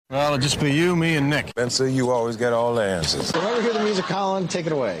Well, it'll just be you, me, and Nick. Spencer, you always get all the answers. Whenever you hear the music, Colin, take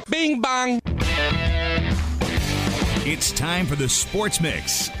it away. Bing bong. It's time for the Sports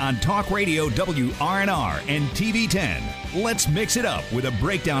Mix on Talk Radio WRNR and TV10. Let's mix it up with a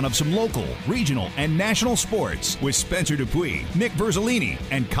breakdown of some local, regional, and national sports with Spencer Dupuis, Nick Verzolini,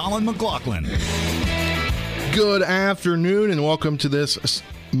 and Colin McLaughlin. Good afternoon and welcome to this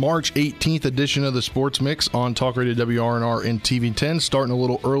March 18th edition of the Sports Mix on Talk Radio WRNR and TV10. Starting a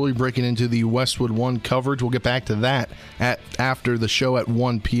little early, breaking into the Westwood 1 coverage. We'll get back to that after the show at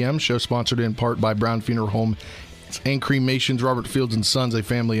 1 p.m. Show sponsored in part by Brown Funeral Home and Cremations, Robert Fields & Sons, a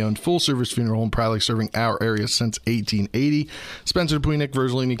family-owned full-service funeral home proudly serving our area since 1880. Spencer Dupuis, Nick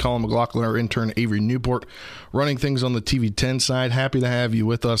Verzolini, Colin McLaughlin, our intern Avery Newport, running things on the TV10 side. Happy to have you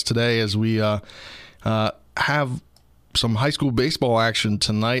with us today as we have some high school baseball action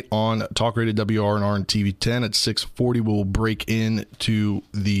tonight on Talk Radio WRNR and TV10 at 6:40. We'll break into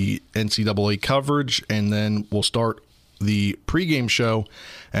the NCAA coverage, and then we'll start the pregame show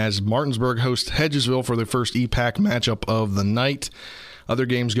as Martinsburg hosts Hedgesville for their first EPAC matchup of the night. Other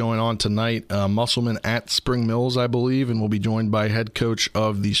games going on tonight, Musselman at Spring Mills, I believe, and we'll be joined by head coach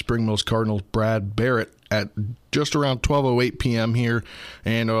of the Spring Mills Cardinals, Brad Barrett, at just around 12:08 p.m. here.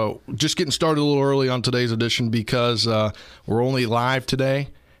 And just getting started a little early on today's edition because we're only live today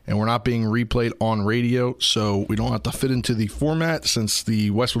and we're not being replayed on radio, so we don't have to fit into the format since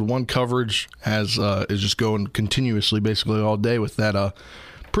the Westwood 1 coverage is just going continuously basically all day with that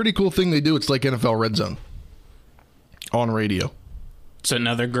pretty cool thing they do. It's like NFL Red Zone on radio. It's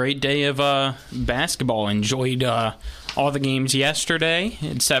another great day of basketball. Enjoyed all the games yesterday,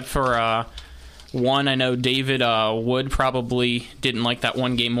 except for one. I know David Wood probably didn't like that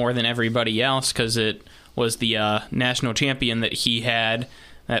one game more than everybody else because it was the national champion that he had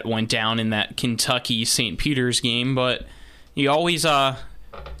that went down in that Kentucky-St. Peter's game. But you always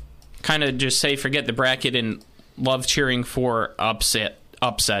kind of just say forget the bracket and love cheering for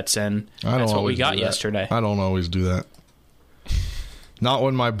upsets, and that's what we got yesterday. I don't always do that. Not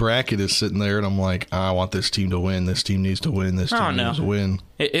when my bracket is sitting there and I'm like, I want this team to win. This team needs to win. This team needs to win.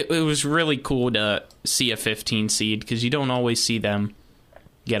 It was really cool to see a 15 seed because you don't always see them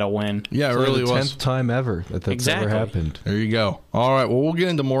get a win. Yeah, it really was. 10th time ever that's ever happened. There you go. All right, well, we'll get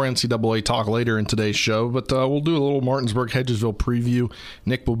into more NCAA talk later in today's show, but we'll do a little Martinsburg-Hedgesville preview.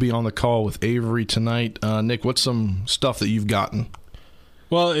 Nick will be on the call with Avery tonight. Nick, what's some stuff that you've gotten?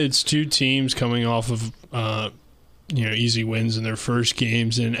 Well, it's two teams coming off of easy wins in their first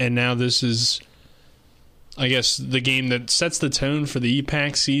games, and now this is, I guess, the game that sets the tone for the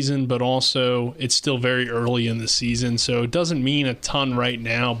EPAC season, but also it's still very early in the season, so it doesn't mean a ton right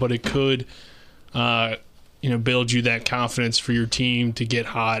now, but it could build you that confidence for your team to get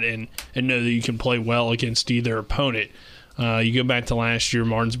hot and know that you can play well against either opponent. You go back to last year,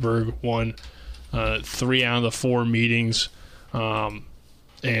 Martinsburg won 3 out of the 4 meetings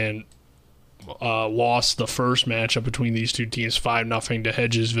and lost the first matchup between these two teams 5-0 to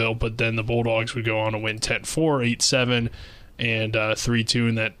Hedgesville, but then the Bulldogs would go on to win 10-4, 8-7, and 3-2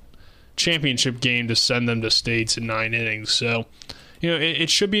 in that championship game to send them to states in 9 innings. So, it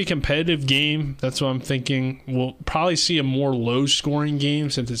should be a competitive game. That's what I'm thinking. We'll probably see a more low-scoring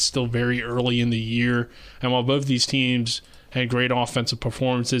game since it's still very early in the year. And while both these teams had great offensive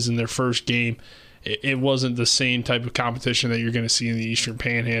performances in their first game, it wasn't the same type of competition that you're going to see in the Eastern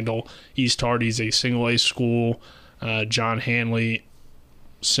Panhandle. East Hardy's a single-A school. John Hanley,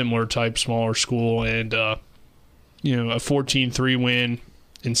 similar type, smaller school. And, a 14-3 win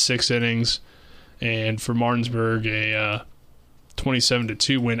in 6 innings. And for Martinsburg, a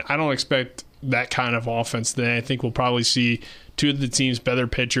 27-2 win. I don't expect that kind of offense today. I think we'll probably see two of the team's better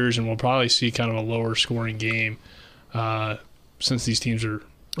pitchers, and we'll probably see kind of a lower-scoring game since these teams are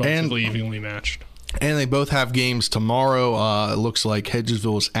relatively evenly matched. And they both have games tomorrow. It looks like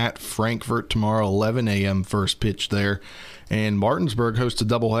Hedgesville is at Frankfort tomorrow, 11 a.m. first pitch there. And Martinsburg hosts a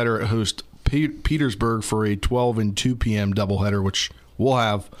doubleheader at host Petersburg for a 12 and 2 p.m. doubleheader, which we'll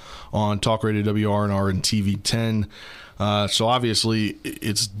have on Talk Radio WRNR and TV10. So obviously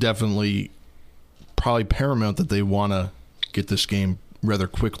it's definitely probably paramount that they want to get this game rather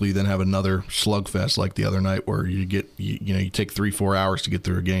quickly than have another slugfest like the other night where you take 3-4 hours to get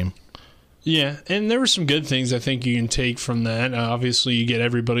through a game. Yeah, and there were some good things I think you can take from that. Obviously, you get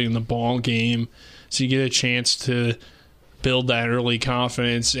everybody in the ball game, so you get a chance to build that early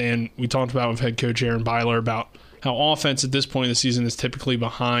confidence. And we talked about with head coach Aaron Byler about how offense at this point in the season is typically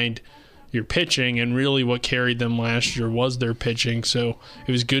behind your pitching, and really what carried them last year was their pitching. So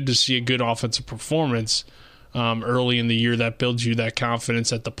it was good to see a good offensive performance early in the year that builds you that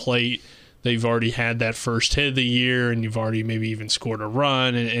confidence at the plate they've already had that first hit of the year and you've already maybe even scored a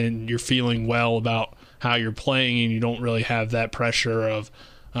run and you're feeling well about how you're playing and you don't really have that pressure of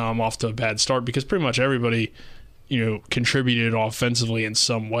off to a bad start because pretty much everybody, contributed offensively in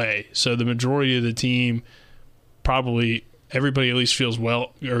some way. So the majority of the team, probably everybody at least feels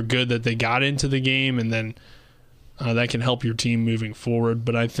well or good that they got into the game, and then that can help your team moving forward.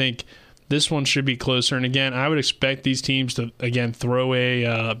 But I think this one should be closer. And again, I would expect these teams to, again, throw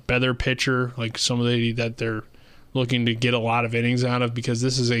a better pitcher, like somebody that they're looking to get a lot of innings out of, because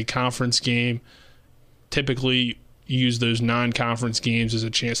this is a conference game. Typically use those non-conference games as a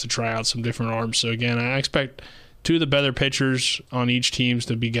chance to try out some different arms. So again, I expect two of the better pitchers on each teams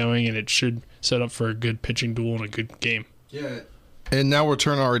to be going, and it should set up for a good pitching duel and a good game. Yeah. And now we'll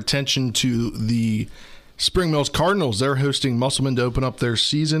turn our attention to the Spring Mills Cardinals. They're hosting Musselman to open up their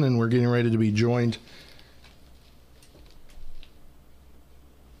season, and we're getting ready to be joined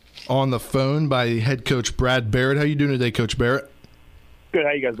on the phone by head coach Brad Barrett. How you doing today, Coach Barrett? Good.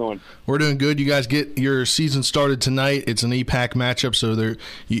 How you guys doing? We're doing good. You guys get your season started tonight. It's an EPAC matchup, so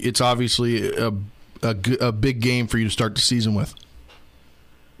it's obviously a big game for you to start the season with.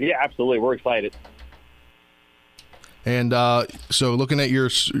 Yeah, absolutely. We're excited. And so looking at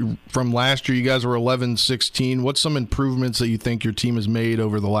from last year, you guys were 11-16. What's some improvements that you think your team has made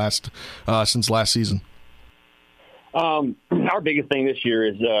over the since last season? Our biggest thing this year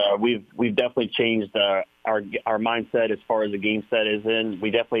is we've definitely changed our mindset as far as the game set is in.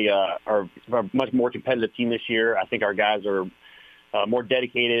 We definitely are a much more competitive team this year. I think our guys are more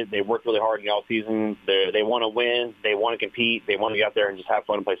dedicated. They work really hard in the offseason. They want to win. They want to compete. They want to get out there and just have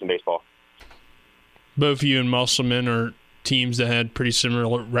fun and play some baseball. Both you and Musselman are teams that had pretty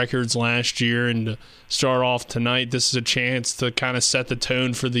similar records last year, and to start off tonight, this is a chance to kind of set the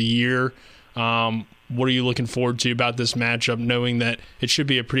tone for the year. What are you looking forward to about this matchup, knowing that it should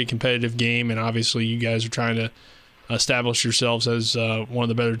be a pretty competitive game, and obviously you guys are trying to establish yourselves as one of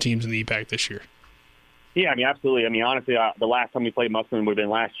the better teams in the EPAC this year? Yeah, absolutely. Honestly, the last time we played Musselman would have been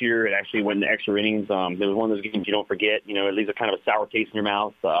last year. It actually went into extra innings. It was one of those games you don't forget. It leaves a kind of a sour taste in your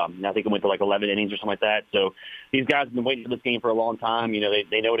mouth. I think it went to like 11 innings or something like that. So these guys have been waiting for this game for a long time.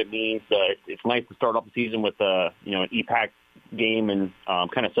 They know what it means. It's nice to start off the season with an EPAC game and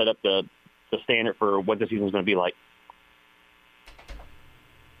kind of set up the standard for what this season is going to be like.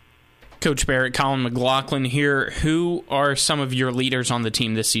 Coach Barrett, Colin McLaughlin here. Who are some of your leaders on the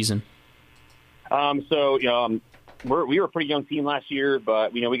team this season? We were a pretty young team last year,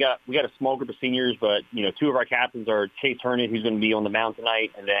 but we got a small group of seniors. But two of our captains are Chase Hernan, who's going to be on the mound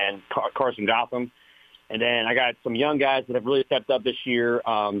tonight, and then Carson Gotham. And then I got some young guys that have really stepped up this year.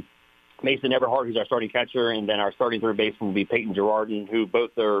 Mason Everhart, who's our starting catcher, and then our starting third baseman will be Peyton Girardin, who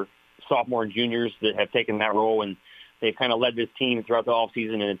both are sophomore and juniors that have taken that role, and they've kind of led this team throughout the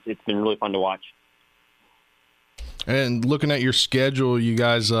offseason, and it's been really fun to watch. And looking at your schedule, you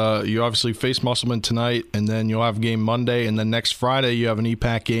guys, you obviously face Musselman tonight, and then you'll have a game Monday, and then next Friday you have an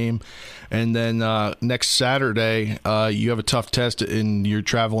EPAC game, and then next Saturday you have a tough test, and you're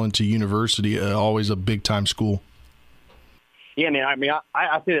traveling to University, always a big-time school. Yeah, man.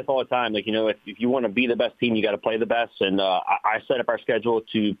 I say this all the time. If you want to be the best team, you got to play the best, and I set up our schedule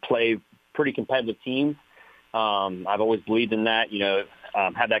to play pretty competitive teams. I've always believed in that.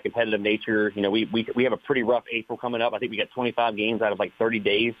 Have that competitive nature. We have a pretty rough April coming up. I think we got 25 games out of 30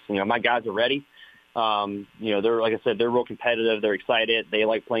 days. My guys are ready. They're, like I said, they're real competitive. They're excited. They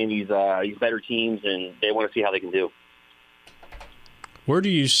like playing these better teams, and they want to see how they can do. Where do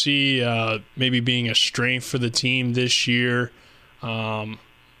you see maybe being a strength for the team this year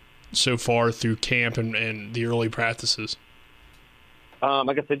so far through camp and the early practices?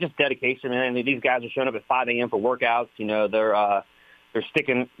 Like I said, just dedication, man. These guys are showing up at 5 a.m. for workouts. They're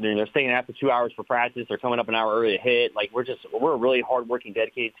staying after 2 hours for practice. They're coming up an hour early to hit. We're a really hardworking,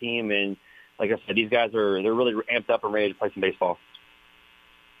 dedicated team, and like I said, these guys they're really amped up and ready to play some baseball.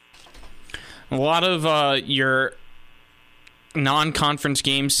 A lot of your non-conference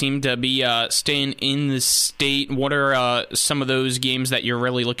games seem to be staying in the state. What are some of those games that you're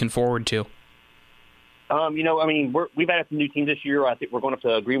really looking forward to? We've added some new teams this year. I think we're going up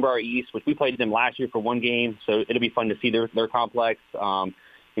to Greenbrier East, which we played them last year for one game, so it'll be fun to see their complex. We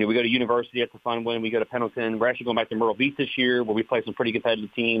go to University. That's a fun one. We go to Pendleton. We're actually going back to Myrtle Beach this year, where we play some pretty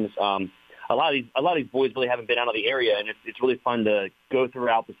competitive teams. A lot of these boys really haven't been out of the area, and it's really fun to go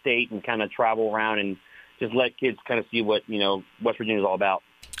throughout the state and kind of travel around and just let kids kind of see what West Virginia is all about.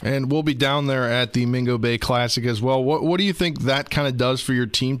 And we'll be down there at the Mingo Bay Classic as well. What do you think that kind of does for your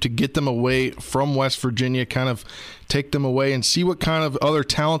team to get them away from West Virginia, kind of take them away and see what kind of other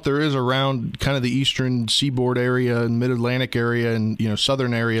talent there is around kind of the eastern seaboard area and mid-Atlantic area and,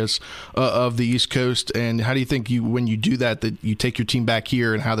 southern areas of the East Coast? And how do you think when you do that you take your team back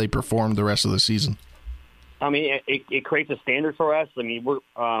here and how they perform the rest of the season? I mean, it creates a standard for us. I mean,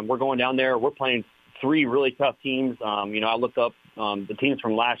 we're going down there. We're playing 3 really tough teams. I looked up the teams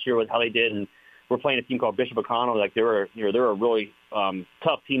from last year with how they did, and we're playing a team called Bishop O'Connell. Like they're a really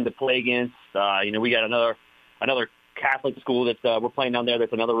tough team to play against. We got another Catholic school that we're playing down there.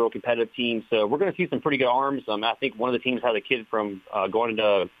 That's another real competitive team. So we're going to see some pretty good arms. I think one of the teams had a kid from going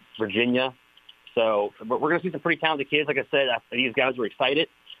into Virginia. So we're going to see some pretty talented kids. Like I said, these guys were excited.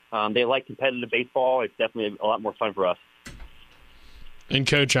 They like competitive baseball. It's definitely a lot more fun for us. And,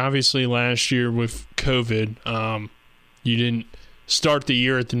 Coach, obviously last year with COVID, you didn't start the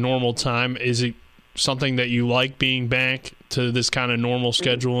year at the normal time. Is it something that you like being back to this kind of normal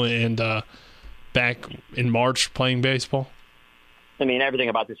schedule and back in March playing baseball? I mean, everything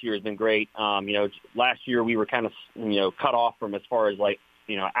about this year has been great. Last year we were kind of, cut off from as far as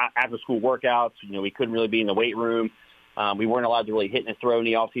after school workouts. We couldn't really be in the weight room. We weren't allowed to really hit and throw in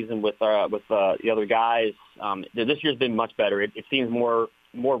the off season with the other guys. This year's been much better. It seems more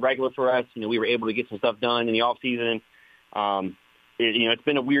regular for us. We were able to get some stuff done in the off season. It's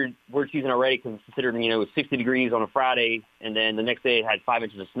been a weird season already because considering it was 60 degrees on a Friday and then the next day it had 5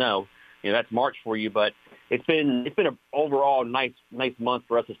 inches of snow. That's March for you, but it's been an overall nice month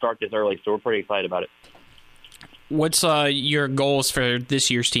for us to start this early. So we're pretty excited about it. What's your goals for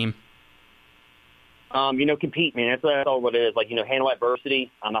this year's team? Compete, man. That's all what it is. Handle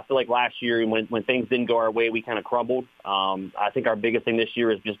adversity. I feel like last year when things didn't go our way, we kind of crumbled. I think our biggest thing this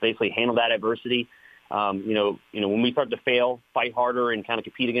year is just basically handle that adversity. When we start to fail, fight harder and kind of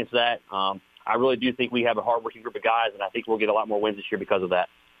compete against that. I really do think we have a hardworking group of guys, and I think we'll get a lot more wins this year because of that.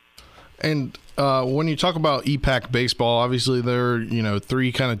 And when you talk about EPAC baseball, obviously there are,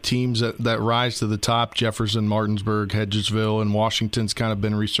 3 kind of teams that rise to the top. Jefferson, Martinsburg, Hedgesville, and Washington's kind of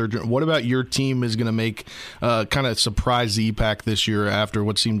been resurgent. What about your team is going to make kind of surprise the EPAC this year after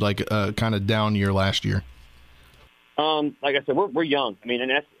what seemed like a kind of down year last year? Like I said, we're young. I mean,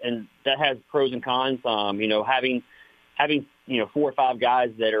 and that has pros and cons. Having 4 or 5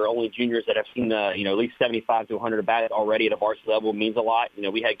 guys that are only juniors that have seen at least 75 to 100 at bat already at a varsity level means a lot.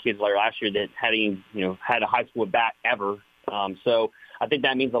 We had kids like last year that hadn't had a high school at bat ever. So I think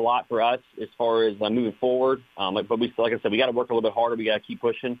that means a lot for us as far as moving forward. But like I said, we got to work a little bit harder. We got to keep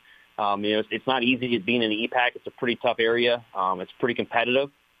pushing. It's not easy being in the EPAC. It's a pretty tough area. It's pretty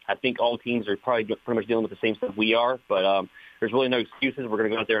competitive. I think all teams are probably pretty much dealing with the same stuff we are. But there's really no excuses. We're going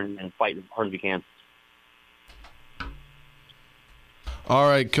to go out there and fight as hard as we can. All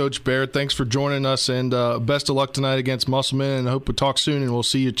right, Coach Barrett, thanks for joining us, and best of luck tonight against Musselman, and I hope we talk soon, and we'll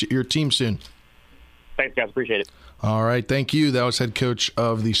see your team soon. Thanks, guys. Appreciate it. All right, thank you. That was head coach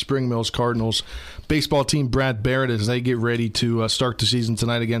of the Spring Mills Cardinals baseball team, Brad Barrett, as they get ready to start the season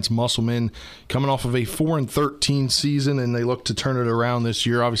tonight against Musselman, coming off of a 4-13 season, and they look to turn it around this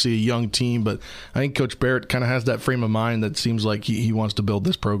year. Obviously a young team, but I think Coach Barrett kind of has that frame of mind that seems like he wants to build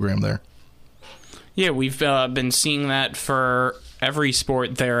this program there. Yeah, we've been seeing that for every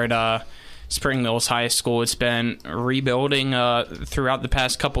sport there at Spring Mills High School. It's been rebuilding throughout the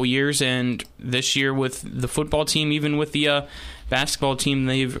past couple years, and this year with the football team, even with the basketball team,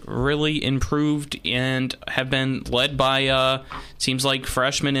 they've really improved and have been led by seems like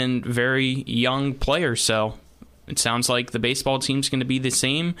freshmen and very young players. So it sounds like the baseball team's going to be the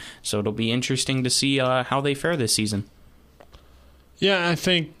same, so it'll be interesting to see how they fare this season. Yeah, I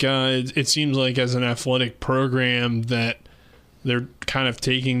think it seems like as an athletic program that they're kind of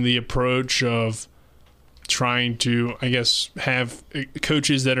taking the approach of trying to, I guess, have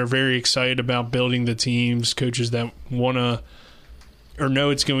coaches that are very excited about building the teams, coaches that want to or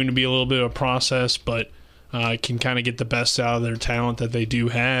know it's going to be a little bit of a process, but can kind of get the best out of their talent that they do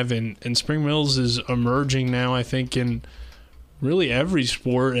have. And Spring Mills is emerging now, I think, in really every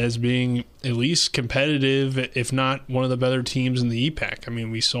sport as being at least competitive, if not one of the better teams in the EPAC. I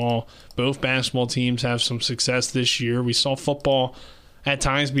mean, we saw both basketball teams have some success this year. We saw football at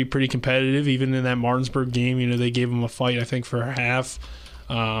times be pretty competitive, even in that Martinsburg game. They gave them a fight, I think, for half.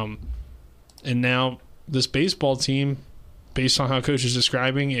 And now this baseball team, based on how Coach is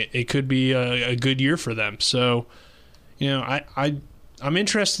describing it, it could be a good year for them. So, I'm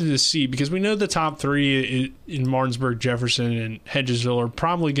interested to see, because we know the top 3 in Martinsburg, Jefferson, and Hedgesville are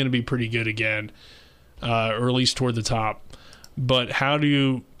probably going to be pretty good again, or at least toward the top. But how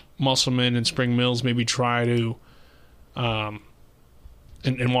do Musselman and Spring Mills maybe try to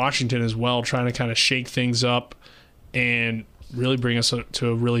in Washington as well, trying to kind of shake things up and really bring us to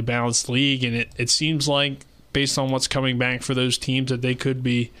a really balanced league. And it seems like, based on what's coming back for those teams, that they could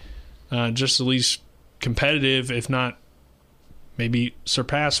be just at least competitive, if not maybe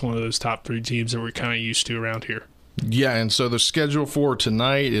surpass one of those top 3 teams that we're kind of used to around here. Yeah, and so the schedule for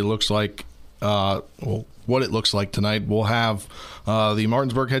tonight, it looks like, what it looks like tonight, we'll have the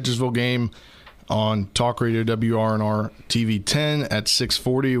Martinsburg-Hedgesville game on TalkRadio WRNR TV10 at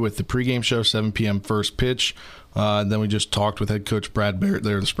 6:40 with the pregame show, 7 p.m. first pitch. Then we just talked with head coach Brad Barrett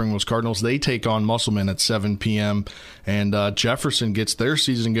there, the Spring Mills Cardinals. They take on Musselman at 7 p.m. And Jefferson gets their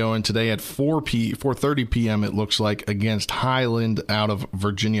season going today at 4:30 p.m., it looks like, against Highland out of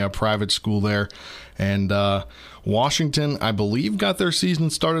Virginia, a private school there. And Washington, I believe, got their season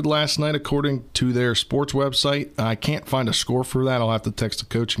started last night according to their sports website. I can't find a score for that. I'll have to text the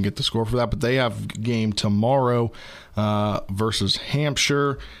coach and get the score for that. But they have a game tomorrow versus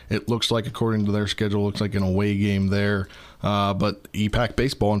Hampshire. It looks like, according to their schedule, looks like an away game there. But EPAC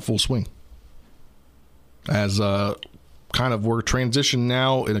baseball in full swing. As kind of we're transitioning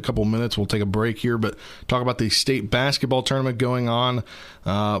now in a couple minutes. We'll take a break here, but talk about the state basketball tournament going on.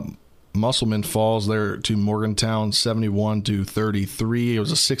 Musselman falls there to Morgantown 71-33. It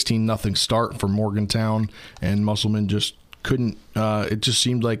was a 16-0 start for Morgantown, and Musselman just couldn't. It just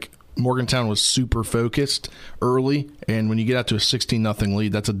seemed like Morgantown was super focused early, and when you get out to a 16-0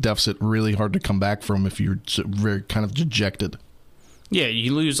 lead, that's a deficit really hard to come back from if you're very kind of dejected. Yeah,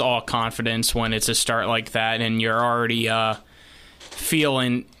 you lose all confidence when it's a start like that, and you're already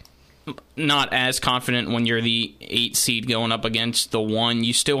feeling not as confident when you're the 8 seed going up against the 1.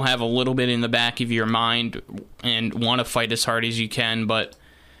 You still have a little bit in the back of your mind and want to fight as hard as you can, but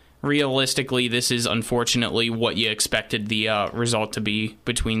realistically, this is unfortunately what you expected the result to be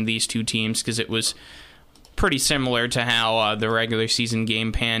between these two teams, because it was pretty similar to how the regular season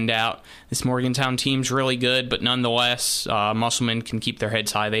game panned out. This Morgantown team's really good, but nonetheless, Musselman can keep their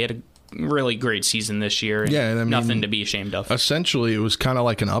heads high. They had a really great season this year. And I mean, nothing to be ashamed of. Essentially, it was kind of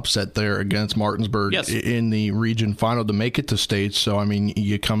like an upset there against Martinsburg in the region final to make it to state. So, I mean,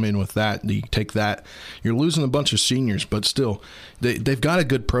 you come in with that, you take that. You're losing a bunch of seniors, but still, they've got a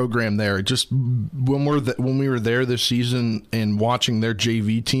good program there. Just when we were there this season and watching their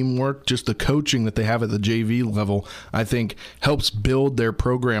JV team work, just the coaching that they have at the JV level, I think helps build their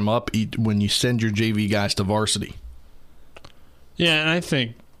program up when you send your JV guys to varsity. Yeah, and I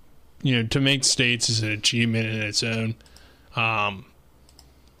think, to make states is an achievement in its own.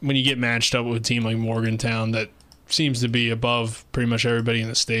 When you get matched up with a team like Morgantown that seems to be above pretty much everybody in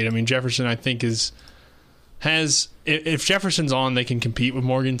the state. I mean, Jefferson, I think, if Jefferson's on, they can compete with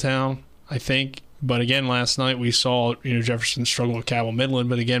Morgantown, I think. But again, last night we saw, Jefferson struggle with Cabell Midland,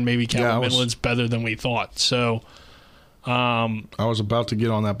 but again, maybe Cabell Midland's better than we thought. So I was about to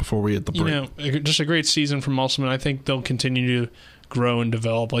get on that before we hit the break. Just a great season from Musselman. I think they'll continue to grow and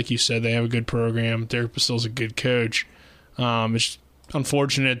develop. Like you said, they have a good program. Derek Bastil's a good coach. It's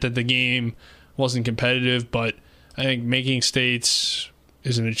unfortunate that the game wasn't competitive, but I think making states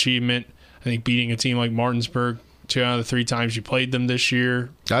is an achievement. I think beating a team like Martinsburg 2 out of the 3 times you played them this year,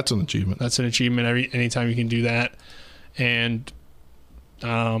 that's an achievement. That's an achievement anytime you can do that. And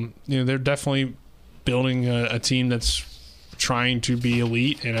they're definitely building a team that's trying to be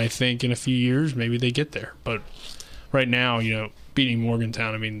elite, and I think in a few years maybe they get there. But right now, beating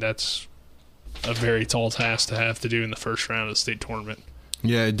Morgantown, I mean, that's a very tall task to have to do in the first round of the state tournament.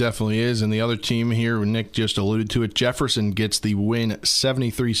 Yeah, it definitely is. And the other team here, Nick just alluded to it, Jefferson gets the win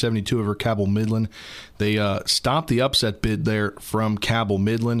 73-72 over Cabell Midland. They stopped the upset bid there from Cabell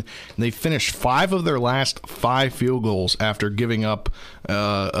Midland. And they finished 5 of their last 5 field goals after giving up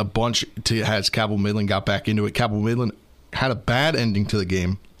a bunch as Cabell Midland got back into it. Cabell Midland had a bad ending to the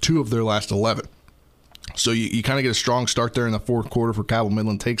game, 2 of their last 11. So you kind of get a strong start there in the fourth quarter for Cabell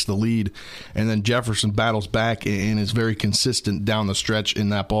Midland, takes the lead, and then Jefferson battles back and is very consistent down the stretch in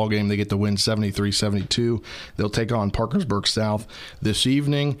that ball game. They get the win 73-72. They'll take on Parkersburg South this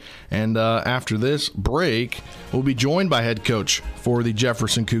evening. And after this break, we'll be joined by head coach for the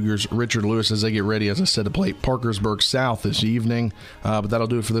Jefferson Cougars, Richard Lewis, as they get ready, as I said, to play Parkersburg South this evening. But that'll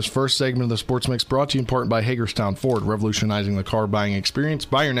do it for this first segment of the Sports Mix, brought to you in part by Hagerstown Ford, revolutionizing the car buying experience.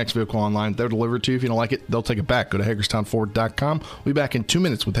 Buy your next vehicle online. They'll deliver it to you. If you don't like it, they'll take it back. Go to HagerstownFord.com. We'll be back in 2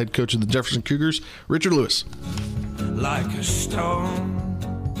 minutes with head coach of the Jefferson Cougars, Richard Lewis. Like a stone,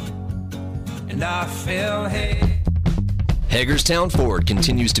 and I fell head. Hagerstown Ford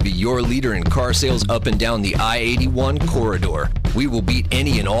continues to be your leader in car sales up and down the I-81 corridor. We will beat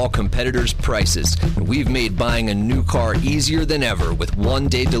any and all competitors' prices. We've made buying a new car easier than ever with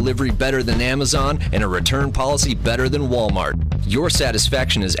one-day delivery better than Amazon and a return policy better than Walmart. Your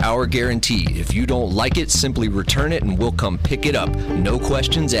satisfaction is our guarantee. If you don't like it, simply return it and we'll come pick it up. No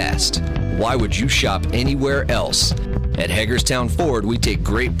questions asked. Why would you shop anywhere else? At Hagerstown Ford, we take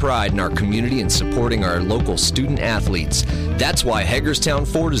great pride in our community and supporting our local student athletes. That's why Hagerstown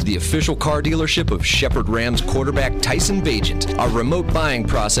Ford is the official car dealership of Shepherd Rams quarterback Tyson Bagent. Our remote buying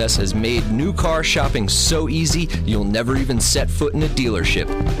process has made new car shopping so easy, you'll never even set foot in a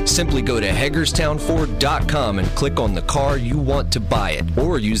dealership. Simply go to HagerstownFord.com and click on the car you want to buy it,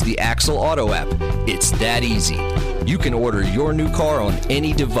 or use the Axle Auto app. It's that easy. You can order your new car on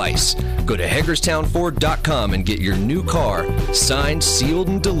any device. Go to HagerstownFord.com and get your new car signed, sealed,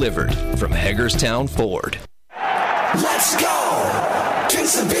 and delivered from Hagerstown Ford. Let's go! Drink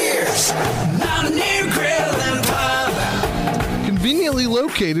some beers! Mountaineer Grill and Pub! Conveniently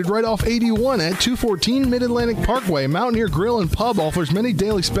located right off 81 at 214 Mid-Atlantic Parkway, Mountaineer Grill and Pub offers many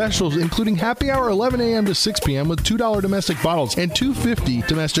daily specials, including happy hour 11 a.m. to 6 p.m. with $2 domestic bottles and $2.50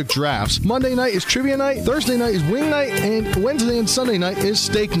 domestic drafts. Monday night is trivia night, Thursday night is wing night, and Wednesday and Sunday night is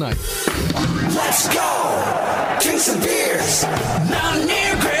steak night. Let's go! Drink some beers!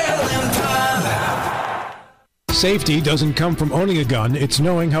 Mountaineer Grill and Pub! Safety doesn't come from owning a gun, it's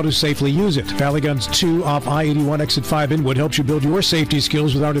knowing how to safely use it. Valley Guns 2 off I-81 Exit 5 Inwood helps you build your safety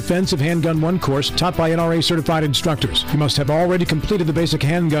skills with our Defensive Handgun 1 course taught by NRA-certified instructors. You must have already completed the basic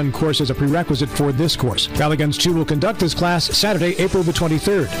handgun course as a prerequisite for this course. Valley Guns 2 will conduct this class Saturday, April the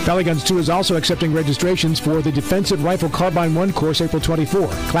 23rd. Valley Guns 2 is also accepting registrations for the Defensive Rifle Carbine 1 course April 24.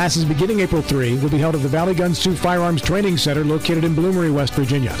 Classes beginning April 3 will be held at the Valley Guns 2 Firearms Training Center located in Bloomery, West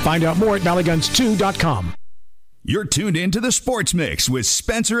Virginia. Find out more at valleyguns2.com. You're tuned in to the Sports Mix with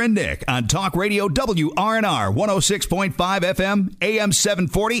Spencer and Nick on Talk Radio WRNR 106.5 FM, AM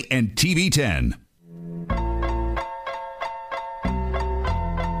 740, and TV10.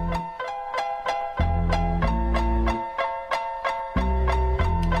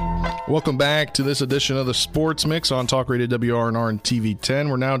 Welcome back to this edition of the Sports Mix on Talk Radio WRNR and TV10.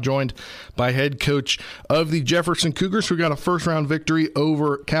 We're now joined by head coach of the Jefferson Cougars, who got a first-round victory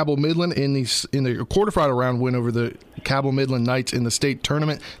over Cabell Midland in the quarterfinal round win over the Cabell Midland Knights in the state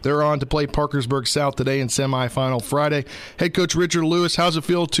tournament. They're on to play Parkersburg South today in semifinal Friday. Head coach Richard Lewis, how's it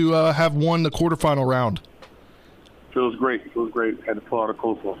feel to have won the quarterfinal round? Feels great. Had to pull out a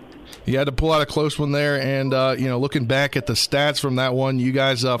close one. You had to pull out a close one there, and looking back at the stats from that one, you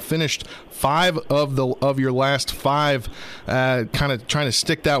guys finished 5 of your last 5, kind of trying to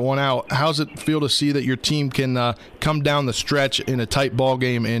stick that one out. How's it feel to see that your team can come down the stretch in a tight ball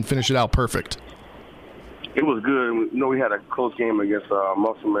game and finish it out perfect? It was good. We had a close game against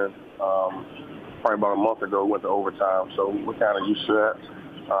Musselman probably about a month ago. Went to overtime, so we're kind of used to that.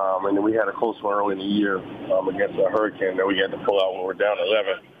 And then we had a close one early in the year against a Hurricane that we had to pull out when we were down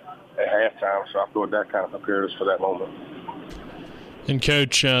 11 at halftime. So I thought that kind of prepared us for that moment. And,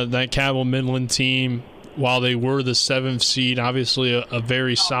 Coach, that Cabell Midland team, while they were the 7th seed, obviously a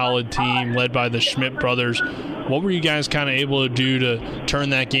very solid team led by the Schmidt brothers. What were you guys kind of able to do to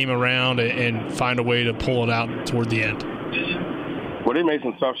turn that game around and find a way to pull it out toward the end? Well, they made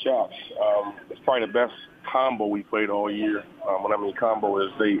some tough shots. It's probably the best combo we played all year. What I mean combo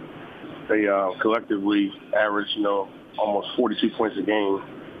is they collectively average, almost 42 points a game.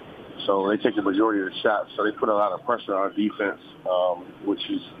 So they take the majority of the shots. So they put a lot of pressure on our defense, which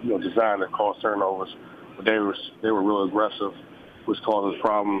is designed to cause turnovers. But they were real aggressive, which causes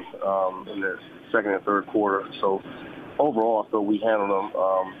problems in the second and third quarter. So overall, I thought we handled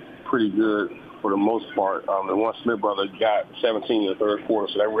them pretty good for the most part. The one Smith brother got 17 in the third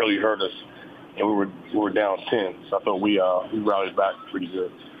quarter, so that really hurt us. And we were down 10, so I thought we rallied back pretty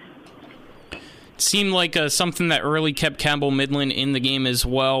good. Seemed like something that really kept Cabell Midland in the game as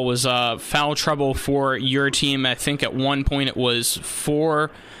well was foul trouble for your team. I think at one point it was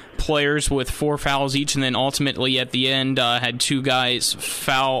 4 players with 4 fouls each, and then ultimately at the end had 2 guys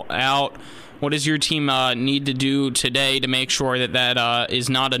foul out. What does your team need to do today to make sure that is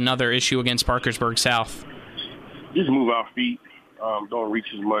not another issue against Parkersburg South? Just move our feet. Don't reach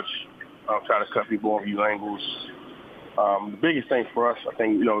as much. Try to cut people off, use angles. The biggest thing for us, I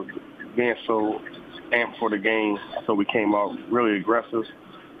think, being so amped for the game, so we came out really aggressive,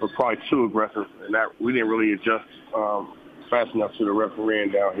 but probably too aggressive, and that we didn't really adjust fast enough to the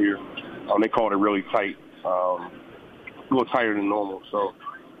refereeing down here. They called it really tight, a little tighter than normal. So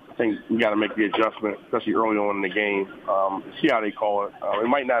I think we got to make the adjustment, especially early on in the game. See how they call it. It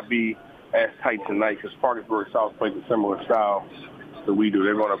might not be as tight tonight because Parkersburg South plays a similar style that we do.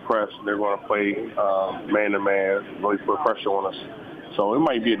 They're going to press. They're going to play man-to-man, really put pressure on us. So it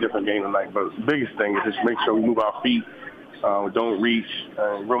might be a different game tonight. But the biggest thing is just make sure we move our feet, don't reach,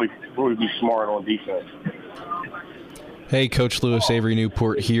 and really be smart on defense. Hey, Coach Lewis, Avery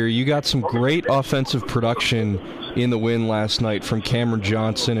Newport here. You got some great offensive production in the win last night from Cameron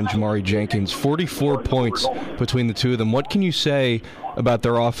Johnson and Jamari Jenkins. 44 points between the two of them. What can you say about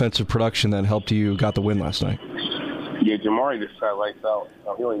their offensive production that helped you got the win last night? Yeah, Jamari just shot lights out.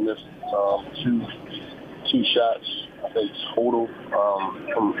 He only missed two shots, I think, total.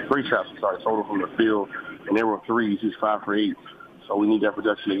 Three shots, total from the field. And there were threes. He's 5 for 8. So we need that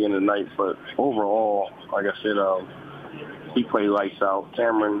production again tonight. But overall, like I said, he played lights out.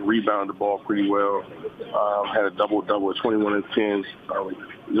 Cameron rebounded the ball pretty well. Had a double-double, 21 and 10.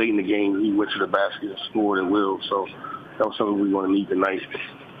 Late in the game, he went to the basket and scored at will. So that was something we want to need tonight.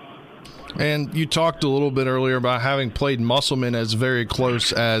 And you talked a little bit earlier about having played Musselman as very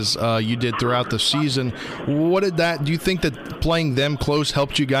close as you did throughout the season. Do you think that playing them close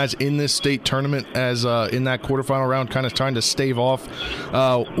helped you guys in this state tournament as in that quarterfinal round, kind of trying to stave off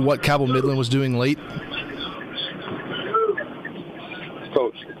what Cabell Midland was doing late?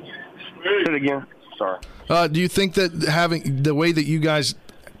 Coach, say it again. Sorry. Do you think that having the way that you guys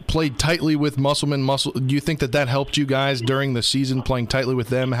played tightly with Musselman, do you think that helped you guys during the season, playing tightly with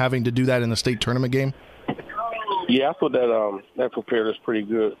them, having to do that in the state tournament game? Yeah, I thought that prepared us pretty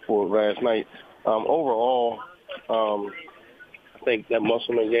good for last night. Overall, I think that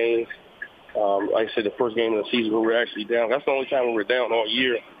Musselman game, like I said, the first game of the season where we were actually down, that's the only time we were down all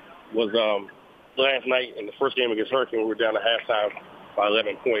year was last night in the first game against Hurricane. We were down at halftime by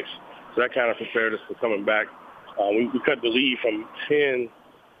 11 points. So that kind of prepared us for coming back. We cut the lead from 10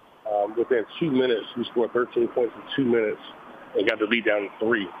 within 2 minutes. We scored 13 points in 2 minutes and got the lead down to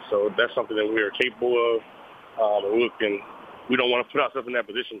 3. So that's something that we are capable of. And we don't want to put ourselves in that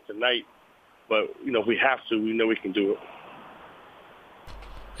position tonight, but if we have to, we know we can do it.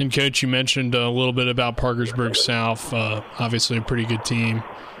 And Coach, you mentioned a little bit about Parkersburg South, obviously a pretty good team.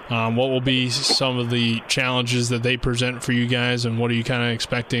 What will be some of the challenges that they present for you guys, and what are you kind of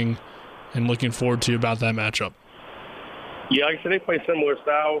expecting and looking forward to about that matchup? Yeah, like I said, they play similar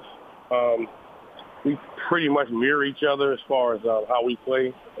styles. We pretty much mirror each other as far as how we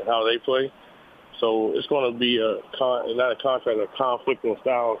play and how they play. So it's going to be not a contrast, a conflicting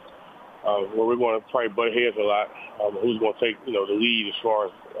styles where we're going to probably butt heads a lot. Who's going to take the lead as far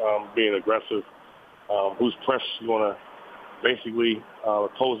as being aggressive? Whose press is going to basically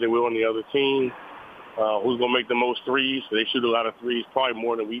oppose their will on the other team? Who's going to make the most threes? They shoot a lot of threes, probably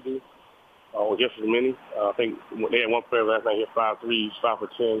more than we do. Or just as many. I think they had one player last night hit 5 threes, 5 for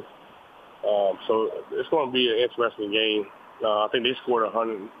 10. So it's going to be an interesting game. I think they scored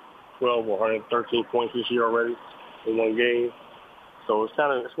 112 or 113 points this year already in one game. So it's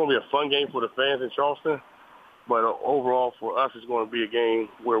going to be a fun game for the fans in Charleston. But overall for us, it's going to be a game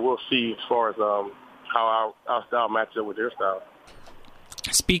where we'll see as far as how our style matches up with their style.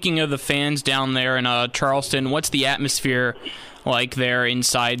 Speaking of the fans down there in Charleston, what's the atmosphere like there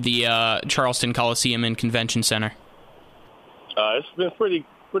inside the Charleston Coliseum and Convention Center? It's been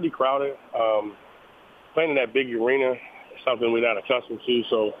pretty crowded. Playing in that big arena is something we're not accustomed to,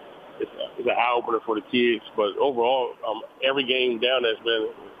 so it's an eye-opener for the kids. But overall, every game down there's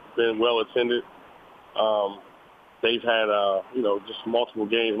been well attended. They've had just multiple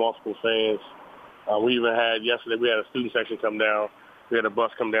games, multiple fans. We even had yesterday. We had a student section come down. We had a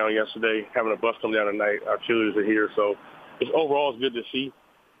bus come down yesterday. Having a bus come down tonight. Our cheerleaders are here, so overall it's good to see.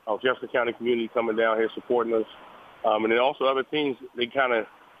 Jefferson County community coming down here supporting us, and then also other teams. They kind of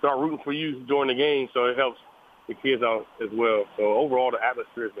start rooting for you during the game, so it helps the kids out as well. So overall, the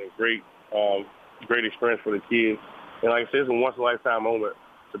atmosphere has been great. Great experience for the kids, and like I said, it's a once in a lifetime moment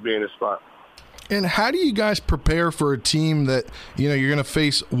to be in this spot. And how do you guys prepare for a team that you're going to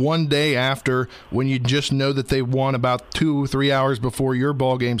face one day after, when you just know that they won about 2-3 hours before your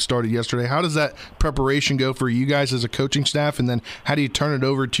ball game started yesterday? How does that preparation go for you guys as a coaching staff, and then how do you turn it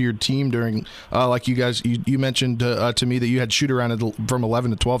over to your team during, like you guys, you mentioned to me that you had shoot around from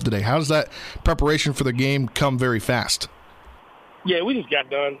 11 to 12 today. How does that preparation for the game come very fast? Yeah, we just got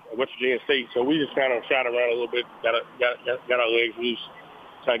done at West Virginia State, so we just kind of shot around a little bit, got our legs loose,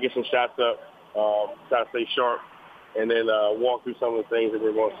 try to get some shots up. Try to stay sharp, and then walk through some of the things that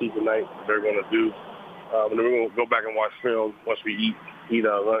we're going to see tonight, that they're going to do. And then we're going to go back and watch film once we eat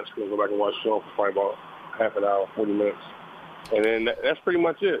our lunch. We'll go back and watch film for probably about half an hour, 40 minutes. And then that's pretty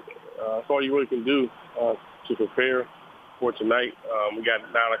much it. That's all you really can do to prepare for tonight. We got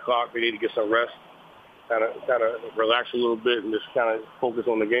 9 o'clock. We need to get some rest. kind of relax a little bit and just kind of focus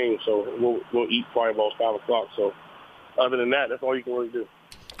on the game. So we'll eat probably about 5 o'clock. So other than that, that's all you can really do.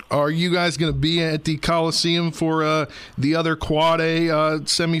 Are you guys going to be at the Coliseum for the other Quad A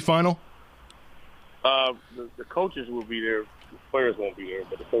semifinal? The coaches will be there. The players won't be there,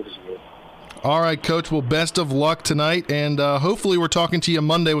 but the coaches will. All right, Coach. Well, best of luck tonight, and hopefully we're talking to you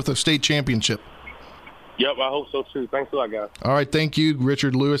Monday with a state championship. Yep, I hope so, too. Thanks a lot, guys. All right, thank you.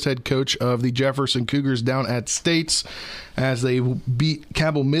 Richard Lewis, head coach of the Jefferson Cougars down at States, as they beat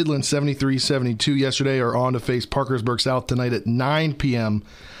Cabell Midland 73-72 yesterday, are on to face Parkersburg South tonight at 9 p.m.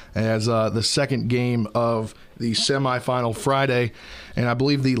 as the second game of the semifinal Friday, and I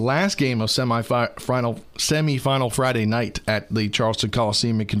believe the last game of semifinal Friday night at the Charleston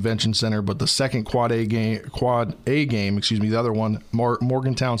Coliseum and Convention Center. But the second Quad A game, the other one,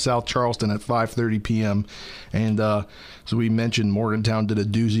 Morgantown South Charleston at 5:30 p.m. And so we mentioned Morgantown did a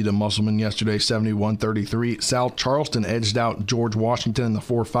doozy to Musselman yesterday, 71-33. South Charleston edged out George Washington in the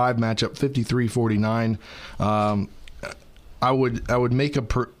 4-5 matchup, 53-49. I would make a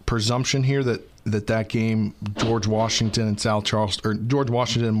presumption here that game, George Washington and George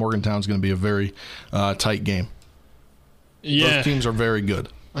Washington and Morgantown is going to be a very tight game. Yeah, both teams are very good.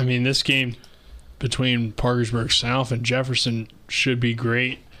 I mean, this game between Parkersburg South and Jefferson should be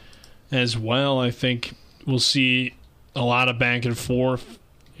great as well. I think we'll see a lot of back and forth.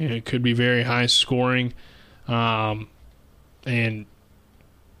 It could be very high scoring, and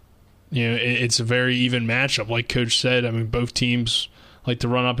it's a very even matchup. Like Coach said, I mean, both teams like to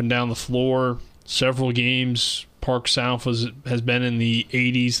run up and down the floor. Several games, Park South has been in the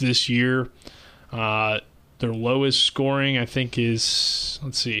 80s this year. Their lowest scoring, I think, is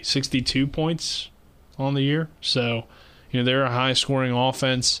 62 points on the year. So, they're a high-scoring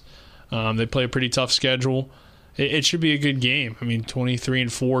offense. They play a pretty tough schedule. It should be a good game. I mean,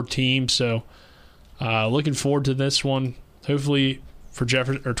 23-4 team. So, looking forward to this one. Hopefully for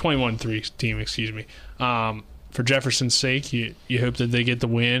Jefferson, or 21-3 team, excuse me. For Jefferson's sake, you hope that they get the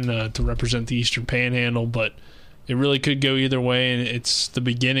win to represent the Eastern Panhandle, but it really could go either way, and it's the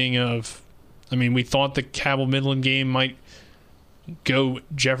beginning of, we thought the Cabell Midland game might go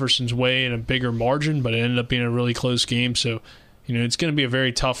Jefferson's way in a bigger margin, but it ended up being a really close game, so, it's going to be a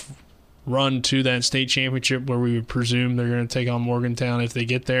very tough run to that state championship where we would presume they're going to take on Morgantown if they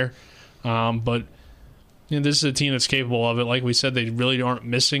get there, but this is a team that's capable of it. Like we said, they really aren't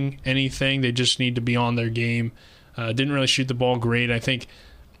missing anything. They just need to be on their game. Didn't really shoot the ball great. I think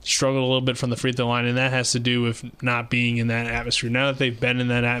struggled a little bit from the free throw line, and that has to do with not being in that atmosphere. Now that they've been in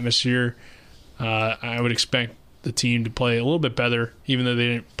that atmosphere, I would expect the team to play a little bit better, even though they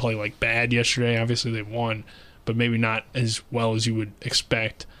didn't play like bad yesterday. Obviously they won, but maybe not as well as you would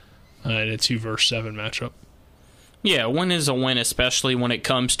expect in a 2-7 matchup. Yeah, a win is a win, especially when it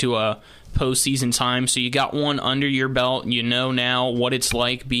comes to a postseason time. So you got one under your belt. You know now what it's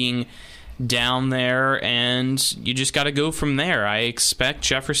like being down there, and you just got to go from there. I expect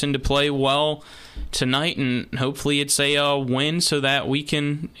Jefferson to play well tonight, and hopefully it's a win so that we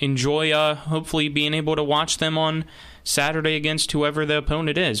can enjoy hopefully being able to watch them on Saturday against whoever the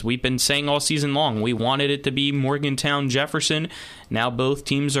opponent is. We've been saying all season long we wanted it to be Morgantown Jefferson. Now both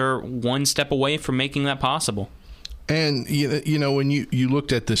teams are one step away from making that possible. And, when you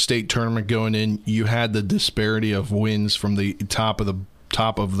looked at the state tournament going in, you had the disparity of wins from the top of the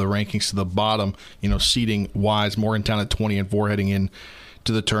rankings to the bottom, seeding-wise. Morgantown at 20-4 heading in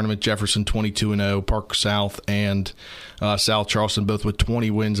to the tournament. Jefferson 22-0, Park South and South Charleston both with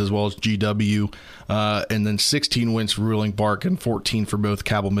 20 wins, as well as GW. And then 16 wins for Ruling Park and 14 for both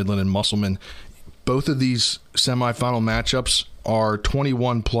Cabell Midland and Musselman. Both of these semifinal matchups are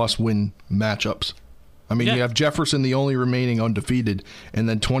 21-plus win matchups. You have Jefferson, the only remaining undefeated, and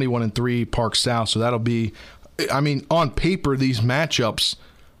then 21-3 Park South. So that'll be, on paper, these matchups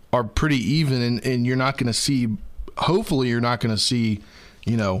are pretty even, and you're not going to see, hopefully you're not going to see, a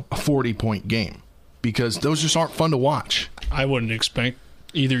 40-point game, because those just aren't fun to watch. I wouldn't expect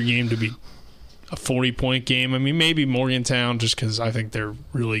either game to be a 40-point game. Maybe Morgantown, just because I think they're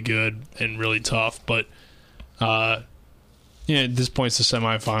really good and really tough, but at this point it's the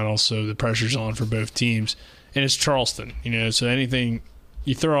semifinals, so the pressure's on for both teams. And it's Charleston, so anything,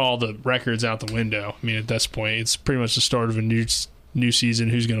 you throw all the records out the window. At this point, it's pretty much the start of a new season.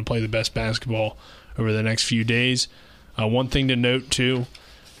 Who's going to play the best basketball over the next few days? One thing to note, too,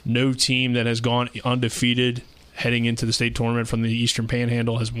 no team that has gone undefeated heading into the state tournament from the Eastern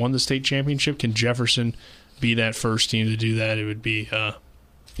Panhandle has won the state championship. Can Jefferson be that first team to do that? It would be a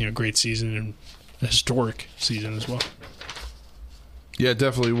great season and a historic season as well. Yeah, it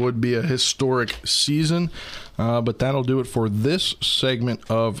definitely would be a historic season, but that'll do it for this segment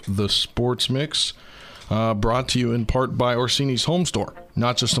of the Sports Mix. brought to you in part by Orsini's Home Store.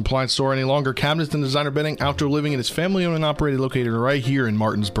 Not just an appliance store any longer. Cabinets and designer bedding, outdoor living, and it's family-owned and operated, located right here in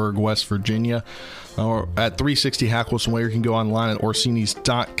Martinsburg, West Virginia. Or at 360 Hackwilson Way. You can go online at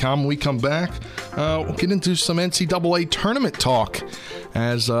Orsinis.com. When we come back, we'll get into some NCAA tournament talk.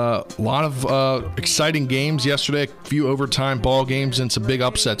 As a lot of exciting games yesterday, a few overtime ball games, and some big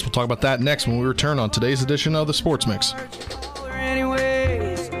upsets. We'll talk about that next when we return on today's edition of the Sports Mix.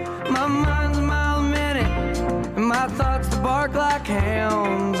 My thoughts to bark like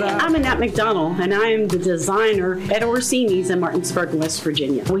hounds. I'm Annette McDonald, and I am the designer at Orsini's in Martinsburg, West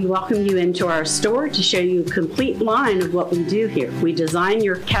Virginia. We welcome you into our store to show you a complete line of what we do here. We design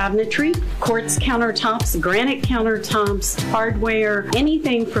your cabinetry, quartz countertops, granite countertops, hardware,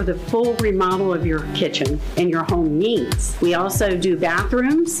 anything for the full remodel of your kitchen and your home needs. We also do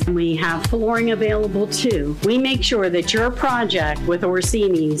bathrooms, and we have flooring available too. We make sure that your project with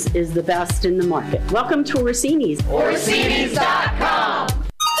Orsini's is the best in the market. Welcome to Orsini's. Orsinis.com.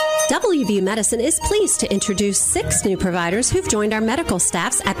 WVU Medicine is pleased to introduce 6 new providers who've joined our medical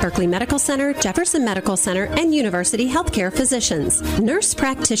staffs at Berkeley Medical Center, Jefferson Medical Center, and University Healthcare Physicians. Nurse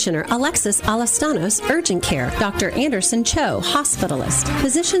practitioner Alexis Alastanos, Urgent Care. Dr. Anderson Cho, Hospitalist.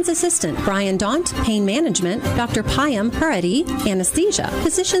 Physician's Assistant Brian Daunt, Pain Management. Dr. Payam Haradi, Anesthesia.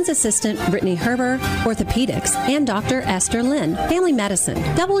 Physician's Assistant Brittany Herber, Orthopedics. And Dr. Esther Lynn, Family Medicine.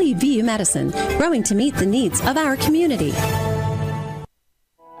 WVU Medicine, growing to meet the needs of our community.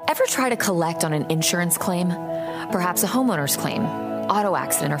 Ever try to collect on an insurance claim? Perhaps a homeowner's claim, auto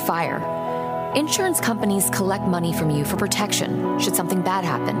accident, or fire. Insurance companies collect money from you for protection should something bad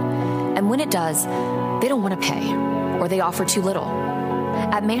happen. And when it does, they don't want to pay, or they offer too little.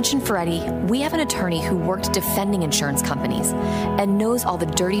 At Mansion Ferretti, we have an attorney who worked defending insurance companies and knows all the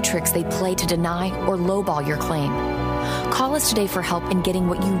dirty tricks they play to deny or lowball your claim. Call us today for help in getting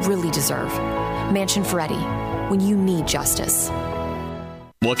what you really deserve. Mansion Ferretti, when you need justice.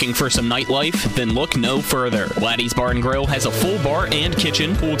 Looking for some nightlife? Then look no further. Laddie's Bar and Grill has a full bar and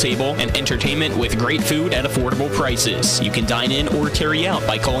kitchen, pool table, and entertainment with great food at affordable prices. You can dine in or carry out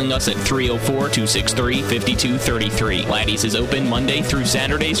by calling us at 304-263-5233. Laddie's is open Monday through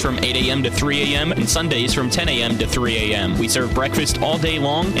Saturdays from 8 a.m. to 3 a.m. and Sundays from 10 a.m. to 3 a.m. We serve breakfast all day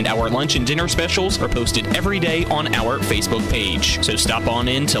long, and our lunch and dinner specials are posted every day on our Facebook page. So stop on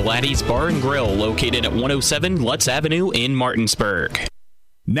in to Laddie's Bar and Grill, located at 107 Lutz Avenue in Martinsburg.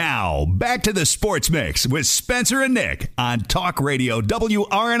 Now, back to the Sports Mix with Spencer and Nick on Talk Radio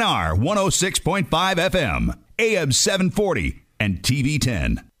WRNR 106.5 FM, AM 740, and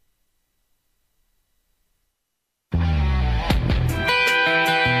TV10.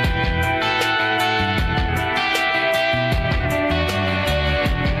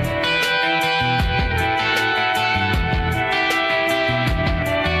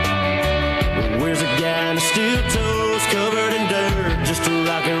 Where's a guy in steel toes covered in dirt?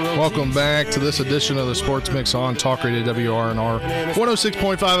 Welcome back to this edition of the Sports Mix on Talk Radio WRNR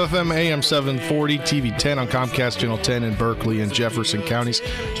 106.5 FM, AM 740, TV10 on Comcast Channel 10 in Berkeley and Jefferson counties.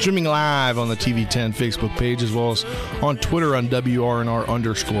 Streaming live on the TV10 Facebook page as well as on Twitter on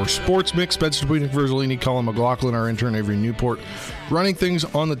WRNR_Sports Mix. Spencer Dupuy, Nick Verzolini, Colin McLaughlin, our intern Avery Newport, running things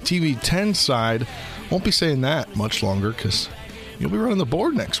on the TV10 side. Won't be saying that much longer because you'll be running the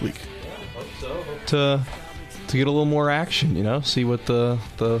board next week. To get a little more action, see what the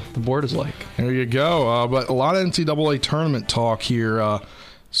board is like. There you go. But a lot of NCAA tournament talk here.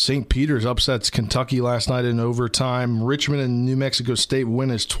 St. Peter's upsets Kentucky last night in overtime. Richmond and New Mexico State win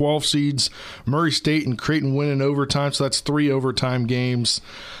as 12 seeds. Murray State and Creighton win in overtime, so that's 3 overtime games.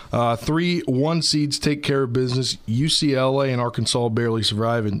 3 1 seeds take care of business. UCLA and Arkansas barely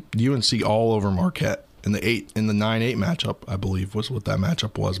survive, and UNC all over Marquette. In the 9-8 matchup, I believe, was what that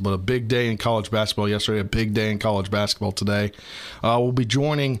matchup was. But a big day in college basketball yesterday, a big day in college basketball today. We'll be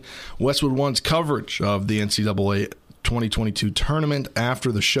joining Westwood One's coverage of the NCAA 2022 tournament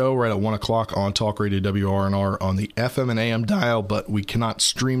after the show, right at 1 o'clock on Talk Radio WRNR on the FM and AM dial. But we cannot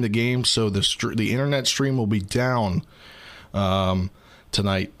stream the game, so the internet stream will be down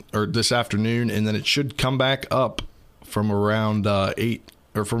tonight or this afternoon, and then it should come back up from around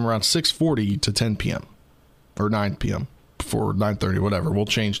 6:40 to 10 p.m. or 9 p.m. for 9:30, whatever. We'll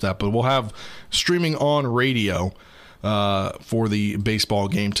change that, but we'll have streaming on radio for the baseball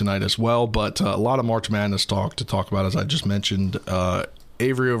game tonight as well. But a lot of March Madness talk to talk about, as I just mentioned.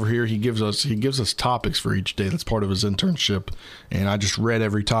 Avery over here, he gives us topics for each day. That's part of his internship, and I just read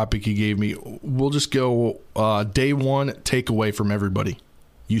every topic he gave me. We'll just go day one takeaway from everybody.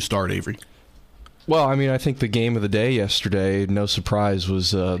 You start, Avery. Well, I mean, I think the game of the day yesterday, no surprise,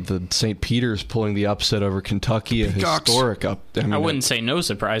 was the St. Peter's pulling the upset over Kentucky, a historic up. I wouldn't say no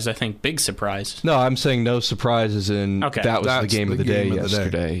surprise. I think big surprise. No, I'm saying no surprise as in that was the game of the day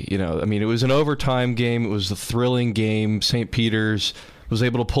yesterday. You know, I mean, it was an overtime game. It was a thrilling game. St. Peter's was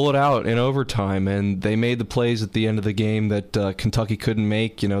able to pull it out in overtime, and they made the plays at the end of the game that Kentucky couldn't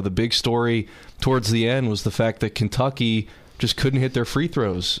make. You know, the big story towards the end was the fact that Kentucky just couldn't hit their free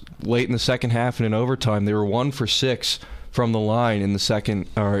throws late in the second half and in overtime. They were 1 for 6 from the line in the second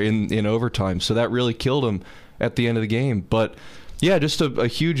or in overtime, so that really killed them at the end of the game. But yeah, just a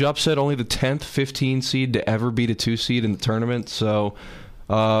huge upset. Only the 10th 15 seed to ever beat a 2 seed in the tournament. So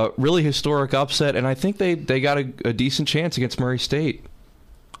really historic upset, and I think they got a decent chance against Murray State.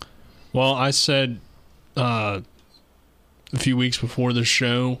 Well, I said a few weeks before the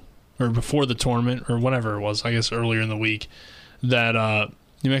show, or before the tournament, or whatever it was, I guess earlier in the week, that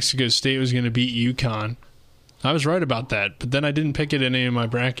New Mexico State was going to beat UConn. I was right about that, but then I didn't pick it in any of my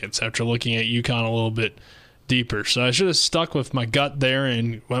brackets after looking at UConn a little bit deeper. So I should have stuck with my gut there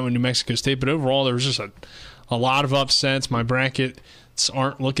and went with New Mexico State, but overall there was just a lot of upsets. My brackets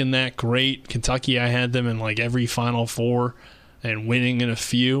aren't looking that great. Kentucky, I had them in like every Final Four and winning in a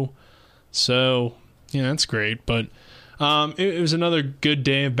few. So, yeah, that's great. But it was another good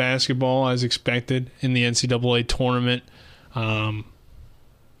day of basketball, as expected, in the NCAA tournament.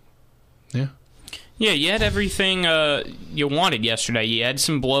 Yeah, you had everything you wanted yesterday. You had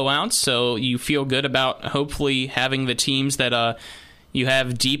some blowouts, so you feel good about hopefully having the teams that you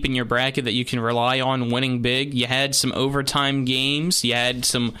have deep in your bracket that you can rely on winning big. You had some overtime games. You had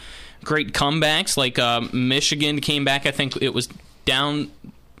some great comebacks, like Michigan came back, I think it was down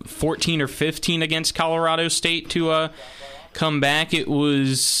 14 or 15 against Colorado State to come back. It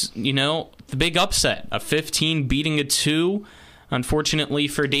was, the big upset, a 15 beating a 2. Unfortunately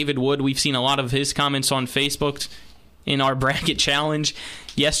for David Wood, we've seen a lot of his comments on Facebook in our bracket challenge.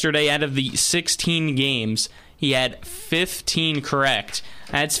 Yesterday, out of the 16 games, he had 15 correct.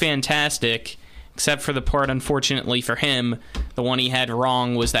 That's fantastic, except for the part, unfortunately for him, the one he had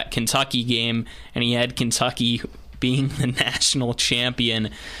wrong was that Kentucky game, and he had Kentucky being the national champion.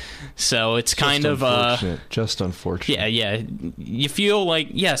 So it's kind of just unfortunate. Yeah. You feel like,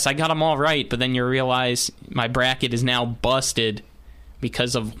 yes, I got them all right, but then you realize my bracket is now busted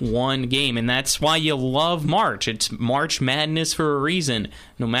because of one game, and that's why you love March. It's March Madness for a reason.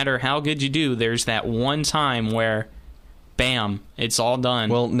 No matter how good you do, there's that one time where, bam, it's all done.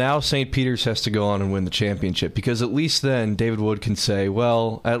 Well, now St. Peter's has to go on and win the championship, because at least then David Wood can say,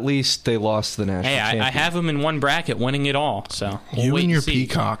 well, at least they lost the national championship. I have them in one bracket winning it all. So you and your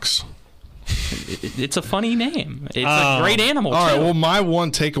peacocks. It's a funny name. It's a great animal, all too. right, well, my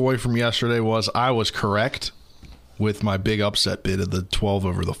one takeaway from yesterday was I was correct with my big upset bid of the 12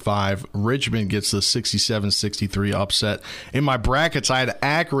 over the 5. Richmond gets the 67-63 upset. In my brackets, I had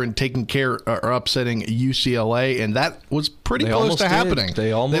Akron taking care or upsetting UCLA, and that was pretty close to happening.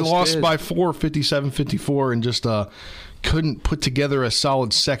 They lost by 4, 57-54, and just couldn't put together a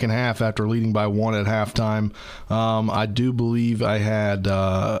solid second half after leading by 1 at halftime. I do believe I had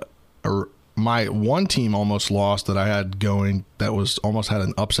my one team almost lost that I had going, that was almost had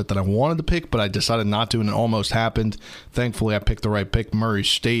an upset that I wanted to pick, but I decided not to, and it almost happened. Thankfully, I picked the right pick. Murray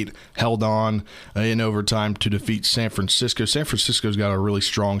State held on in overtime to defeat San Francisco. San Francisco's got a really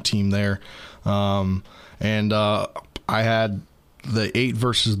strong team there. And I had the 8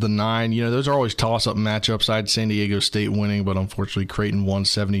 versus the 9. Those are always toss-up matchups. I had San Diego State winning, but unfortunately Creighton won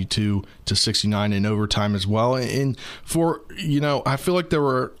 72-69 in overtime as well. And I feel like there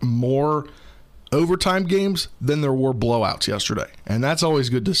were more overtime games than there were blowouts yesterday, and that's always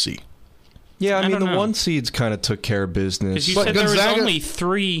good to see. Yeah, I mean, the 1 seeds kind of took care of business. Because you said there was only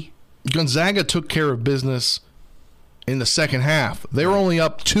 3. Gonzaga took care of business in the second half. They were only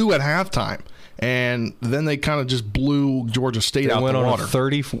up 2 at halftime. And then they kind of just blew Georgia State out the water.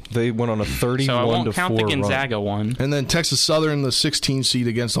 They went on a 31-4 so I won't count the Gonzaga one. And then Texas Southern, the 16 seed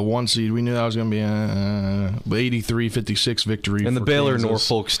against the 1 seed. We knew that was going to be an 83-56 victory. And the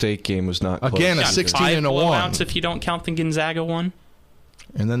Baylor-Norfolk State game was not close. Again, a 16-1. Blowouts if you don't count the Gonzaga one.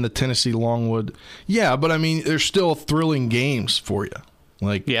 And then the Tennessee Longwood. Yeah, but I mean, there's still thrilling games for you.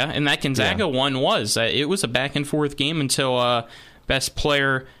 And that Gonzaga one was. It was a back-and-forth game until best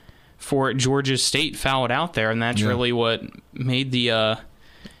player for Georgia State fouled out there, and that's really what made the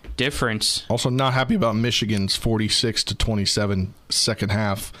difference. Also not happy about Michigan's 46-27 second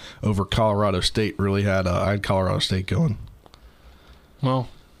half over Colorado State. Really I had Colorado State going. Well,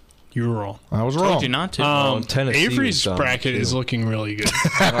 You were wrong. I was wrong. Told you not to. Tennessee Avery's bracket is looking really good.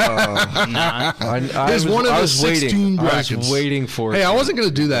 Nah. It's one of the 16 brackets. I was waiting for it. Hey, I wasn't going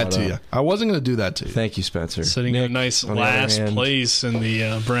to do that to you. I wasn't going to do that to you. Thank you, Spencer. Sitting in a nice last place in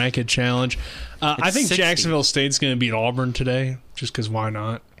the bracket challenge. I think 60. Jacksonville State's going to beat Auburn today, just because why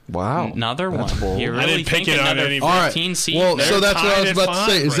not? Wow. Another one. You really I didn't pick it on another any. 15 seed? Well, so that's what I was about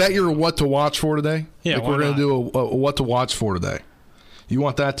to say. Is that your what to watch for today? Yeah, like we're going to do a what to watch for today. You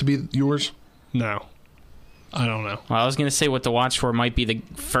want that to be yours? No. I don't know. Well, I was going to say what to watch for might be the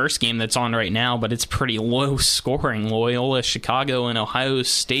first game that's on right now, but it's pretty low scoring. Loyola, Chicago, and Ohio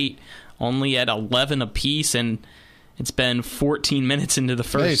State only at 11 apiece, and it's been 14 minutes into the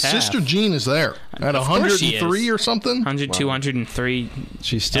first half. Sister Jean is there at 103 or something? 102, 103.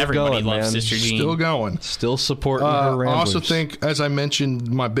 She's still Everybody going, loves man. Sister Jean. Still going. Still supporting her ramblers. I also think, as I mentioned,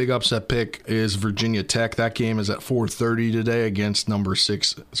 my big upset pick is Virginia Tech. That game is at 4:30 today against number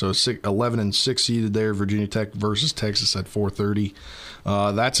 6. So 11 and 6 seeded there, Virginia Tech versus Texas at 4:30.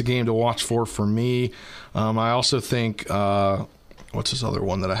 That's a game to watch for me. I also think, what's this other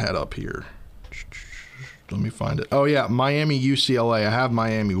one that I had up here? Let me find it. Oh, yeah, Miami, UCLA. I have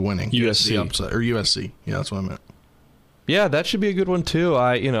Miami winning. USC. Upset, or USC. Yeah, that's what I meant. Yeah, that should be a good one, too.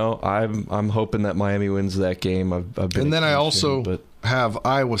 I'm hoping that Miami wins that game. I've been and then I also have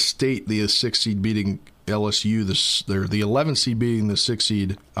Iowa State, the 6 seed, beating LSU. They're the 11 seed beating the 6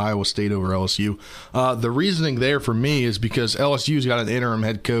 seed Iowa State over LSU. The reasoning there for me is because LSU's got an interim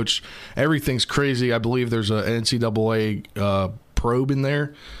head coach. Everything's crazy. I believe there's an NCAA probe in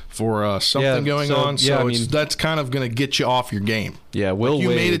there for something going on. So that's kind of going to get you off your game. Yeah, you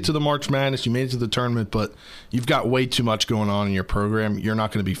made it to the March Madness, you made it to the tournament, but you've got way too much going on in your program. You're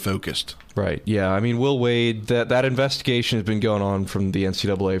not going to be focused. Right. Yeah. I mean, Will Wade, that investigation has been going on from the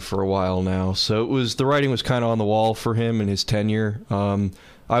NCAA for a while now. So the writing was kind of on the wall for him and his tenure.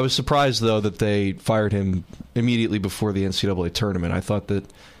 I was surprised, though, that they fired him immediately before the NCAA tournament. I thought that,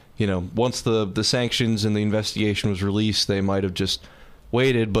 once the sanctions and the investigation was released, they might have just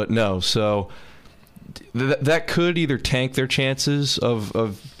waited, but no. So that could either tank their chances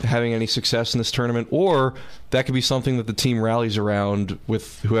of having any success in this tournament, or that could be something that the team rallies around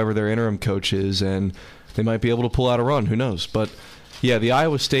with whoever their interim coach is, and they might be able to pull out a run. Who knows? But yeah, the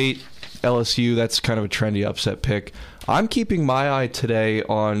Iowa State, LSU, that's kind of a trendy upset pick. I'm keeping my eye today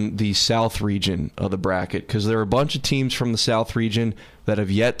on the South region of the bracket because there are a bunch of teams from the South region that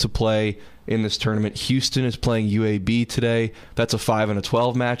have yet to play in this tournament. Houston is playing UAB today. That's a 5 and a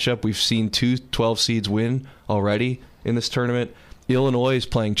 12 matchup. We've seen 2 12 seeds win already in this tournament. Illinois is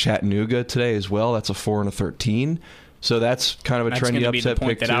playing Chattanooga today as well. That's a 4 and a 13. So that's kind of a trendy upset pick. That's going to be the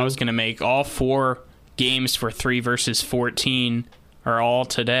point that I was going to make. All 4 games for 3 versus 14 are all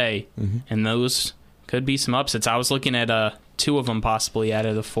today, and those could be some upsets. I was looking at 2 of them possibly out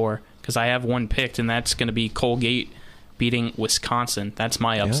of the 4 because I have one picked, and that's going to be Colgate beating Wisconsin. That's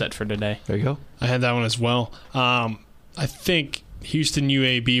my upset for today. There you go. I had that one as well. I think Houston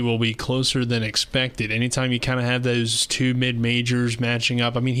UAB will be closer than expected. Anytime you kind of have those 2 mid-majors matching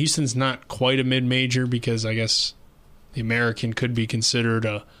up. I mean, Houston's not quite a mid-major because I guess the American could be considered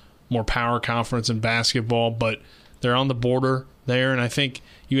a more power conference in basketball, but they're on the border there, and I think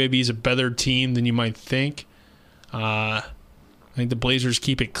UAB is a better team than you might think. I think the Blazers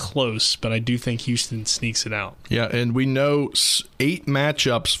keep it close, but I do think Houston sneaks it out. Yeah, and we know 8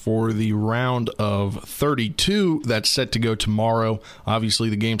 matchups for the round of 32 that's set to go tomorrow. Obviously,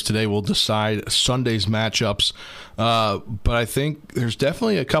 the games today will decide Sunday's matchups. But I think there's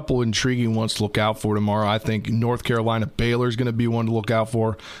definitely a couple intriguing ones to look out for tomorrow. I think North Carolina Baylor is going to be one to look out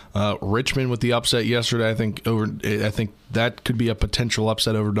for. Richmond with the upset yesterday, I think that could be a potential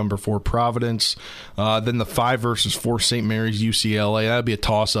upset over number 4 Providence. Then the 5 versus 4 St. Mary's UCLA. That would be a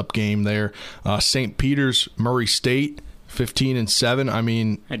toss-up game there. St. Peter's Murray State 15-7. I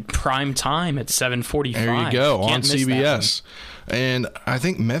mean, at prime time at 7:45. There you go. On CBS. And I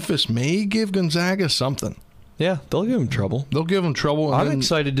think Memphis may give Gonzaga something. Yeah, they'll give them trouble. I'm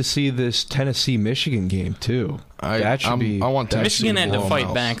excited to see this Tennessee-Michigan game, too. I want Tennessee. Michigan had to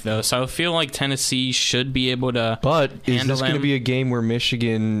fight back, though, so I feel like Tennessee should be able to But is this going to be a game where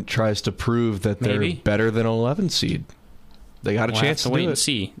Michigan tries to prove that they're better than an 11 seed? They got a chance to wait do and it.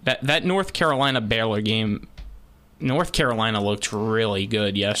 see. That North Carolina-Baylor game, North Carolina looked really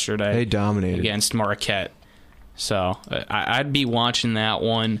good yesterday. They dominated. Against Marquette. So I'd be watching that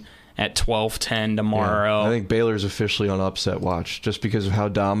one at 12:10 tomorrow. Yeah, I think Baylor's officially on upset watch just because of how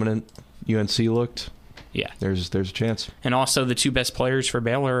dominant UNC looked. Yeah. There's a chance. And also the 2 best players for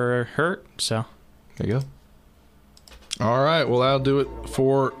Baylor are hurt, so there you go. All right, well that'll do it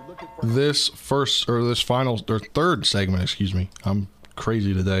for this third segment, excuse me. I'm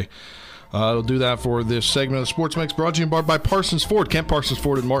crazy today. It'll do that for this segment of the Sports Mix, brought to you in part by Parsons Ford. Kent Parsons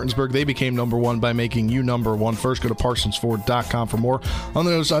Ford in Martinsburg. They became number one by making you number one first. Go to parsonsford.com for more. On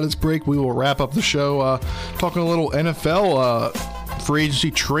the other side of this break, we will wrap up the show talking a little NFL free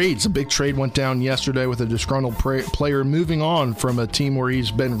agency trades. A big trade went down yesterday with a disgruntled player moving on from a team where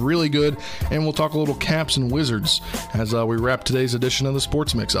he's been really good. And we'll talk a little Caps and Wizards as we wrap today's edition of the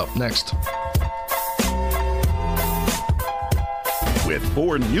Sports Mix up next. With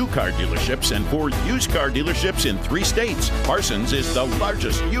 4 new car dealerships and 4 used car dealerships in 3 states, Parsons is the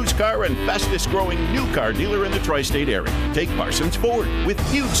largest used car and fastest growing new car dealer in the tri-state area. Take Parsons Ford with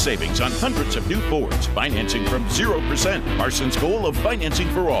huge savings on hundreds of new Fords, financing from 0%, Parsons' goal of financing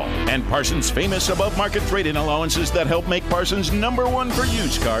for all, and Parsons' famous above-market trade-in allowances that help make Parsons number one for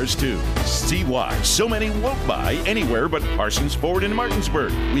used cars, too. See why so many won't buy anywhere but Parsons Ford in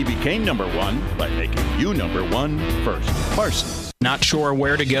Martinsburg. We became number one by making you number one first. Parsons. Not sure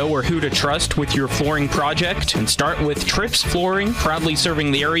where to go or who to trust with your flooring project? And start with Trips Flooring, proudly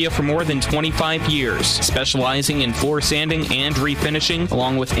serving the area for more than 25 years, specializing in floor sanding and refinishing,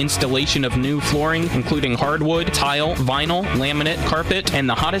 along with installation of new flooring, including hardwood, tile, vinyl, laminate, carpet, and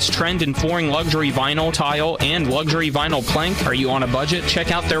the hottest trend in flooring, luxury vinyl, tile, and luxury vinyl plank. Are you on a budget?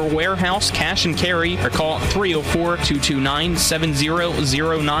 Check out their warehouse, cash and carry, or call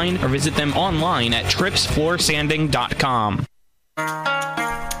 304-229-7009, or visit them online at tripsfloorsanding.com.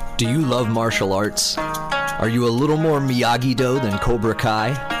 Do you love martial arts? Are you a little more Miyagi-Do than Cobra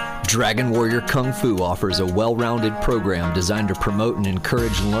Kai? Dragon Warrior Kung Fu offers a well-rounded program designed to promote and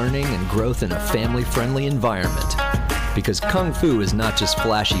encourage learning and growth in a family-friendly environment. Because Kung Fu is not just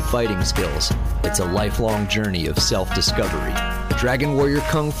flashy fighting skills, it's a lifelong journey of self-discovery. Dragon Warrior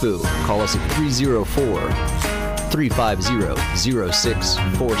Kung Fu. Call us at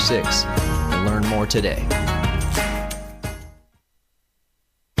 304-350-0646 and learn more today.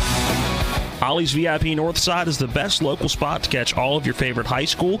 Ollie's VIP Northside is the best local spot to catch all of your favorite high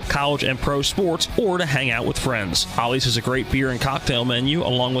school, college, and pro sports, or to hang out with friends. Ollie's has a great beer and cocktail menu,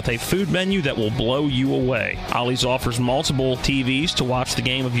 along with a food menu that will blow you away. Ollie's offers multiple TVs to watch the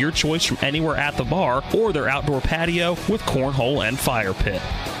game of your choice from anywhere at the bar, or their outdoor patio with cornhole and fire pit.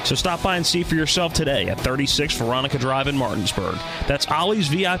 So stop by and see for yourself today at 36 Veronica Drive in Martinsburg. That's Ollie's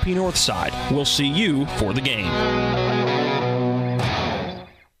VIP Northside. We'll see you for the game.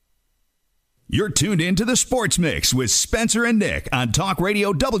 You're tuned in to the Sports Mix with Spencer and Nick on Talk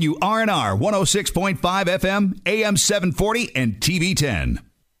Radio WRNR 106.5 FM, AM 740, and TV10.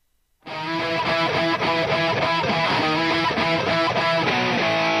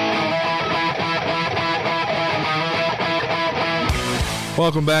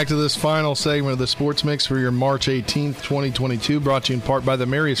 Welcome back to this final segment of the Sports Mix for your March 18th, 2022, brought to you in part by the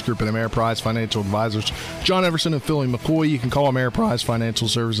Marius Group and Ameriprise Financial Advisors, John Everson and Philly McCoy. You can call Ameriprise Financial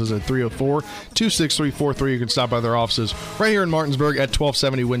Services at 304-263-43. You can stop by their offices right here in Martinsburg at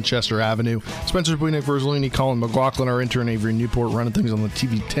 1270 Winchester Avenue. Spencer Dupuy, Nick Verzolini, Colin McLaughlin, our intern Avery Newport, running things on the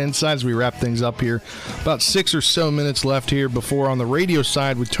TV10 side as we wrap things up here. About 6 or so minutes left here before on the radio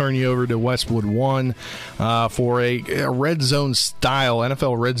side we turn you over to Westwood 1 for a red zone style,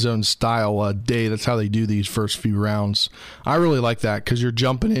 NFL red zone style day. That's how they do these first few rounds. I really like that because you're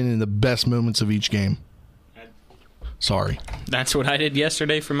jumping in the best moments of each game. Sorry. That's what I did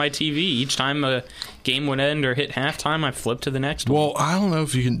yesterday for my TV. Each time a game would end or hit halftime, I flipped to the next one. Well, I don't know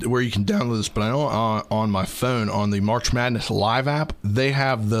if you can where you can download this, but I know on my phone on the March Madness Live app, they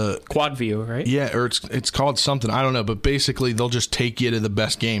have the Quad View, right? Yeah, or it's called something. I don't know, but basically they'll just take you to the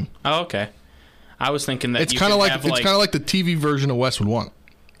best game. Oh, okay. I was thinking that it's kind of like the TV version of Westwood 1.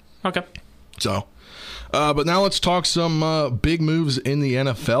 Okay. So, but now let's talk some big moves in the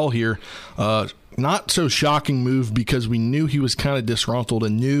NFL here. Not so shocking move because we knew he was kind of disgruntled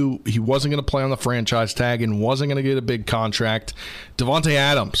and knew he wasn't going to play on the franchise tag and wasn't going to get a big contract. Devontae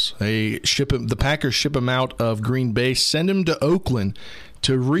Adams, the Packers ship him out of Green Bay, send him to Oakland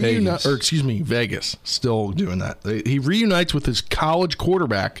to reunite, Vegas. Still doing that. He reunites with his college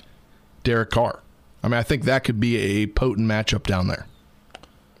quarterback, Derek Carr. I mean, I think that could be a potent matchup down there.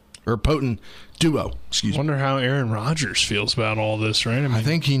 Or a potent duo, I wonder how Aaron Rodgers feels about all this, right? I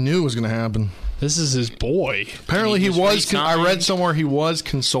think he knew it was going to happen. This is his boy. Apparently he was. I read somewhere he was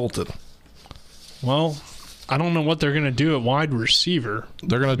consulted. Well, I don't know what they're going to do at wide receiver.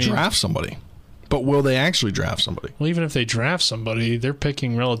 They're going to draft somebody. But will they actually draft somebody? Well, even if they draft somebody, they're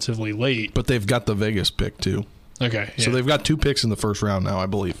picking relatively late. But they've got the Vegas pick, too. Okay. Yeah. So they've got 2 picks in the first round now, I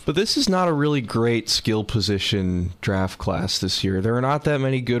believe. But this is not a really great skill position draft class this year. There are not that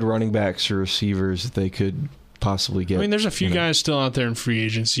many good running backs or receivers that they could possibly get. I mean, there's a few guys still out there in free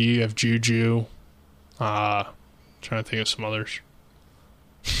agency. You have Juju. Trying to think of some others.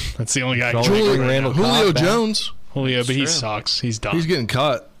 That's the only guy. Julio Jones. Julio, but he sucks. He's done. He's getting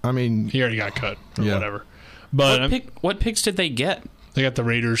cut. I mean, he already got cut or whatever. But what picks did they get? They got the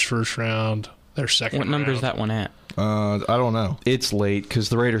Raiders first round. Their second. What number round. is that one at? I don't know. It's late because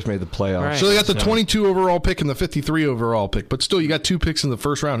the Raiders made the playoffs. Right. So they got the 22 overall pick and the 53 overall pick, but still, you got 2 picks in the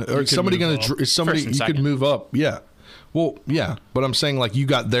first round. Is somebody you could move up? Yeah. Well, yeah, but I'm saying like you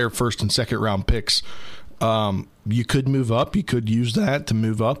got their first and second round picks. You could move up. You could use that to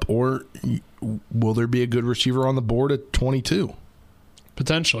move up, or will there be a good receiver on the board at 22?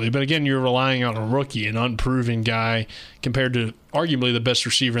 Potentially, but again, you're relying on a rookie, an unproven guy, compared to arguably the best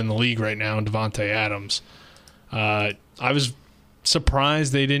receiver in the league right now, Devontae Adams. I was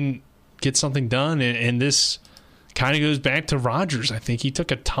surprised they didn't get something done, and this kind of goes back to Rodgers. I think he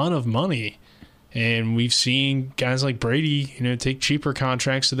took a ton of money, and we've seen guys like Brady, take cheaper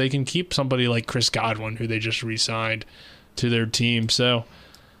contracts so they can keep somebody like Chris Godwin, who they just re-signed to their team. So,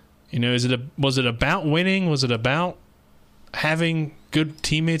 was it about winning? Was it about having good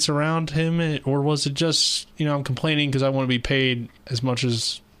teammates around him, or was it just, I'm complaining because I want to be paid as much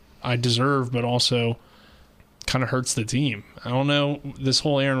as I deserve, but also kind of hurts the team? I don't know. This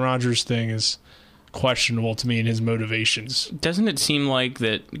whole Aaron Rodgers thing is questionable to me and his motivations. Doesn't it seem like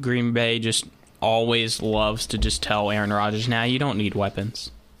that Green Bay just always loves to just tell Aaron Rodgers, now you don't need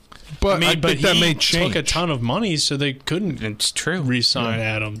weapons? But I think that may change. Took a ton of money, so they couldn't. It's true. Re-sign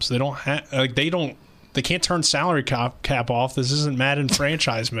Adams. They don't have. They can't turn salary cap off. This isn't Madden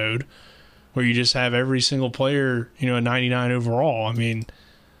franchise mode, where you just have every single player, a 99 overall. I mean,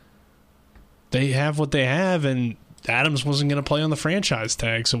 they have what they have, and Adams wasn't going to play on the franchise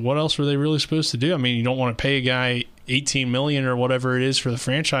tag. So what else were they really supposed to do? I mean, you don't want to pay a guy $18 million or whatever it is for the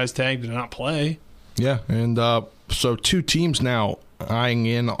franchise tag to not play. Yeah, and so 2 teams now eyeing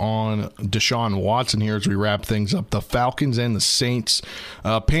in on Deshaun Watson here as we wrap things up. The Falcons and the Saints.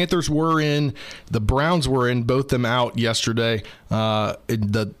 Panthers were in. The Browns were in. Both them out yesterday.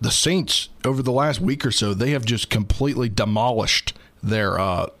 The Saints, over the last week or so, they have just completely demolished their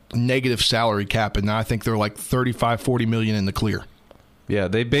negative salary cap, and now I think they're like $35-40 million in the clear. Yeah,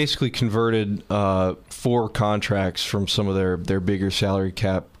 they basically converted 4 contracts from some of their bigger salary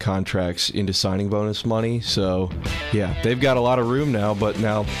cap contracts into signing bonus money. So, yeah, they've got a lot of room now, but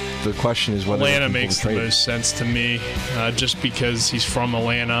now the question is whether Atlanta makes the most sense to me, just because he's from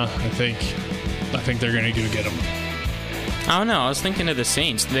Atlanta. I think they're going to go get him. I don't know. I was thinking of the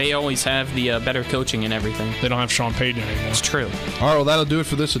Saints. They always have the better coaching and everything. They don't have Sean Payton anymore. It's true. All right, well, that'll do it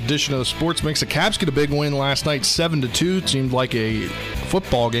for this edition of the Sports Mix. The Caps get a big win last night, 7-2. It seemed like a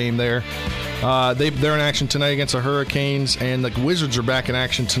football game there. They're in action tonight against the Hurricanes, and the Wizards are back in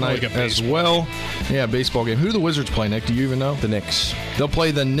action tonight as well. Yeah, baseball game. Who do the Wizards play, Nick? Do you even know? The Knicks. They'll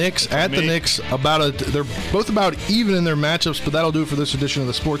play the Knicks at the Knicks. They're both about even in their matchups, but that'll do it for this edition of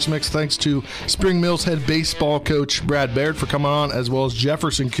the Sports Mix. Thanks to Spring Mills head baseball coach Brad Barrett for coming on, as well as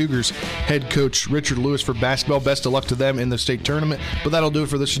Jefferson Cougars head coach Richard Lewis for basketball. Best of luck to them in the state tournament. But that'll do it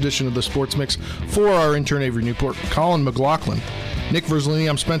for this edition of the Sports Mix. For our intern Avery Newport, Colin McLaughlin, Nick Verzolini,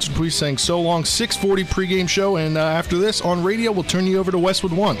 I'm Spencer Dupuis saying so long. 6:40 pregame show, and after this on radio, we'll turn you over to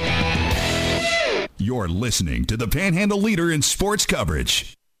Westwood One. You're listening to the Panhandle leader in sports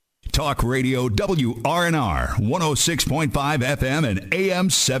coverage. Talk Radio WRNR 106.5 FM and AM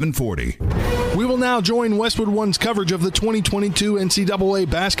 740. We will now join Westwood One's coverage of the 2022 NCAA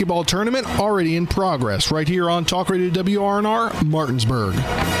basketball tournament, already in progress, right here on Talk Radio WRNR Martinsburg.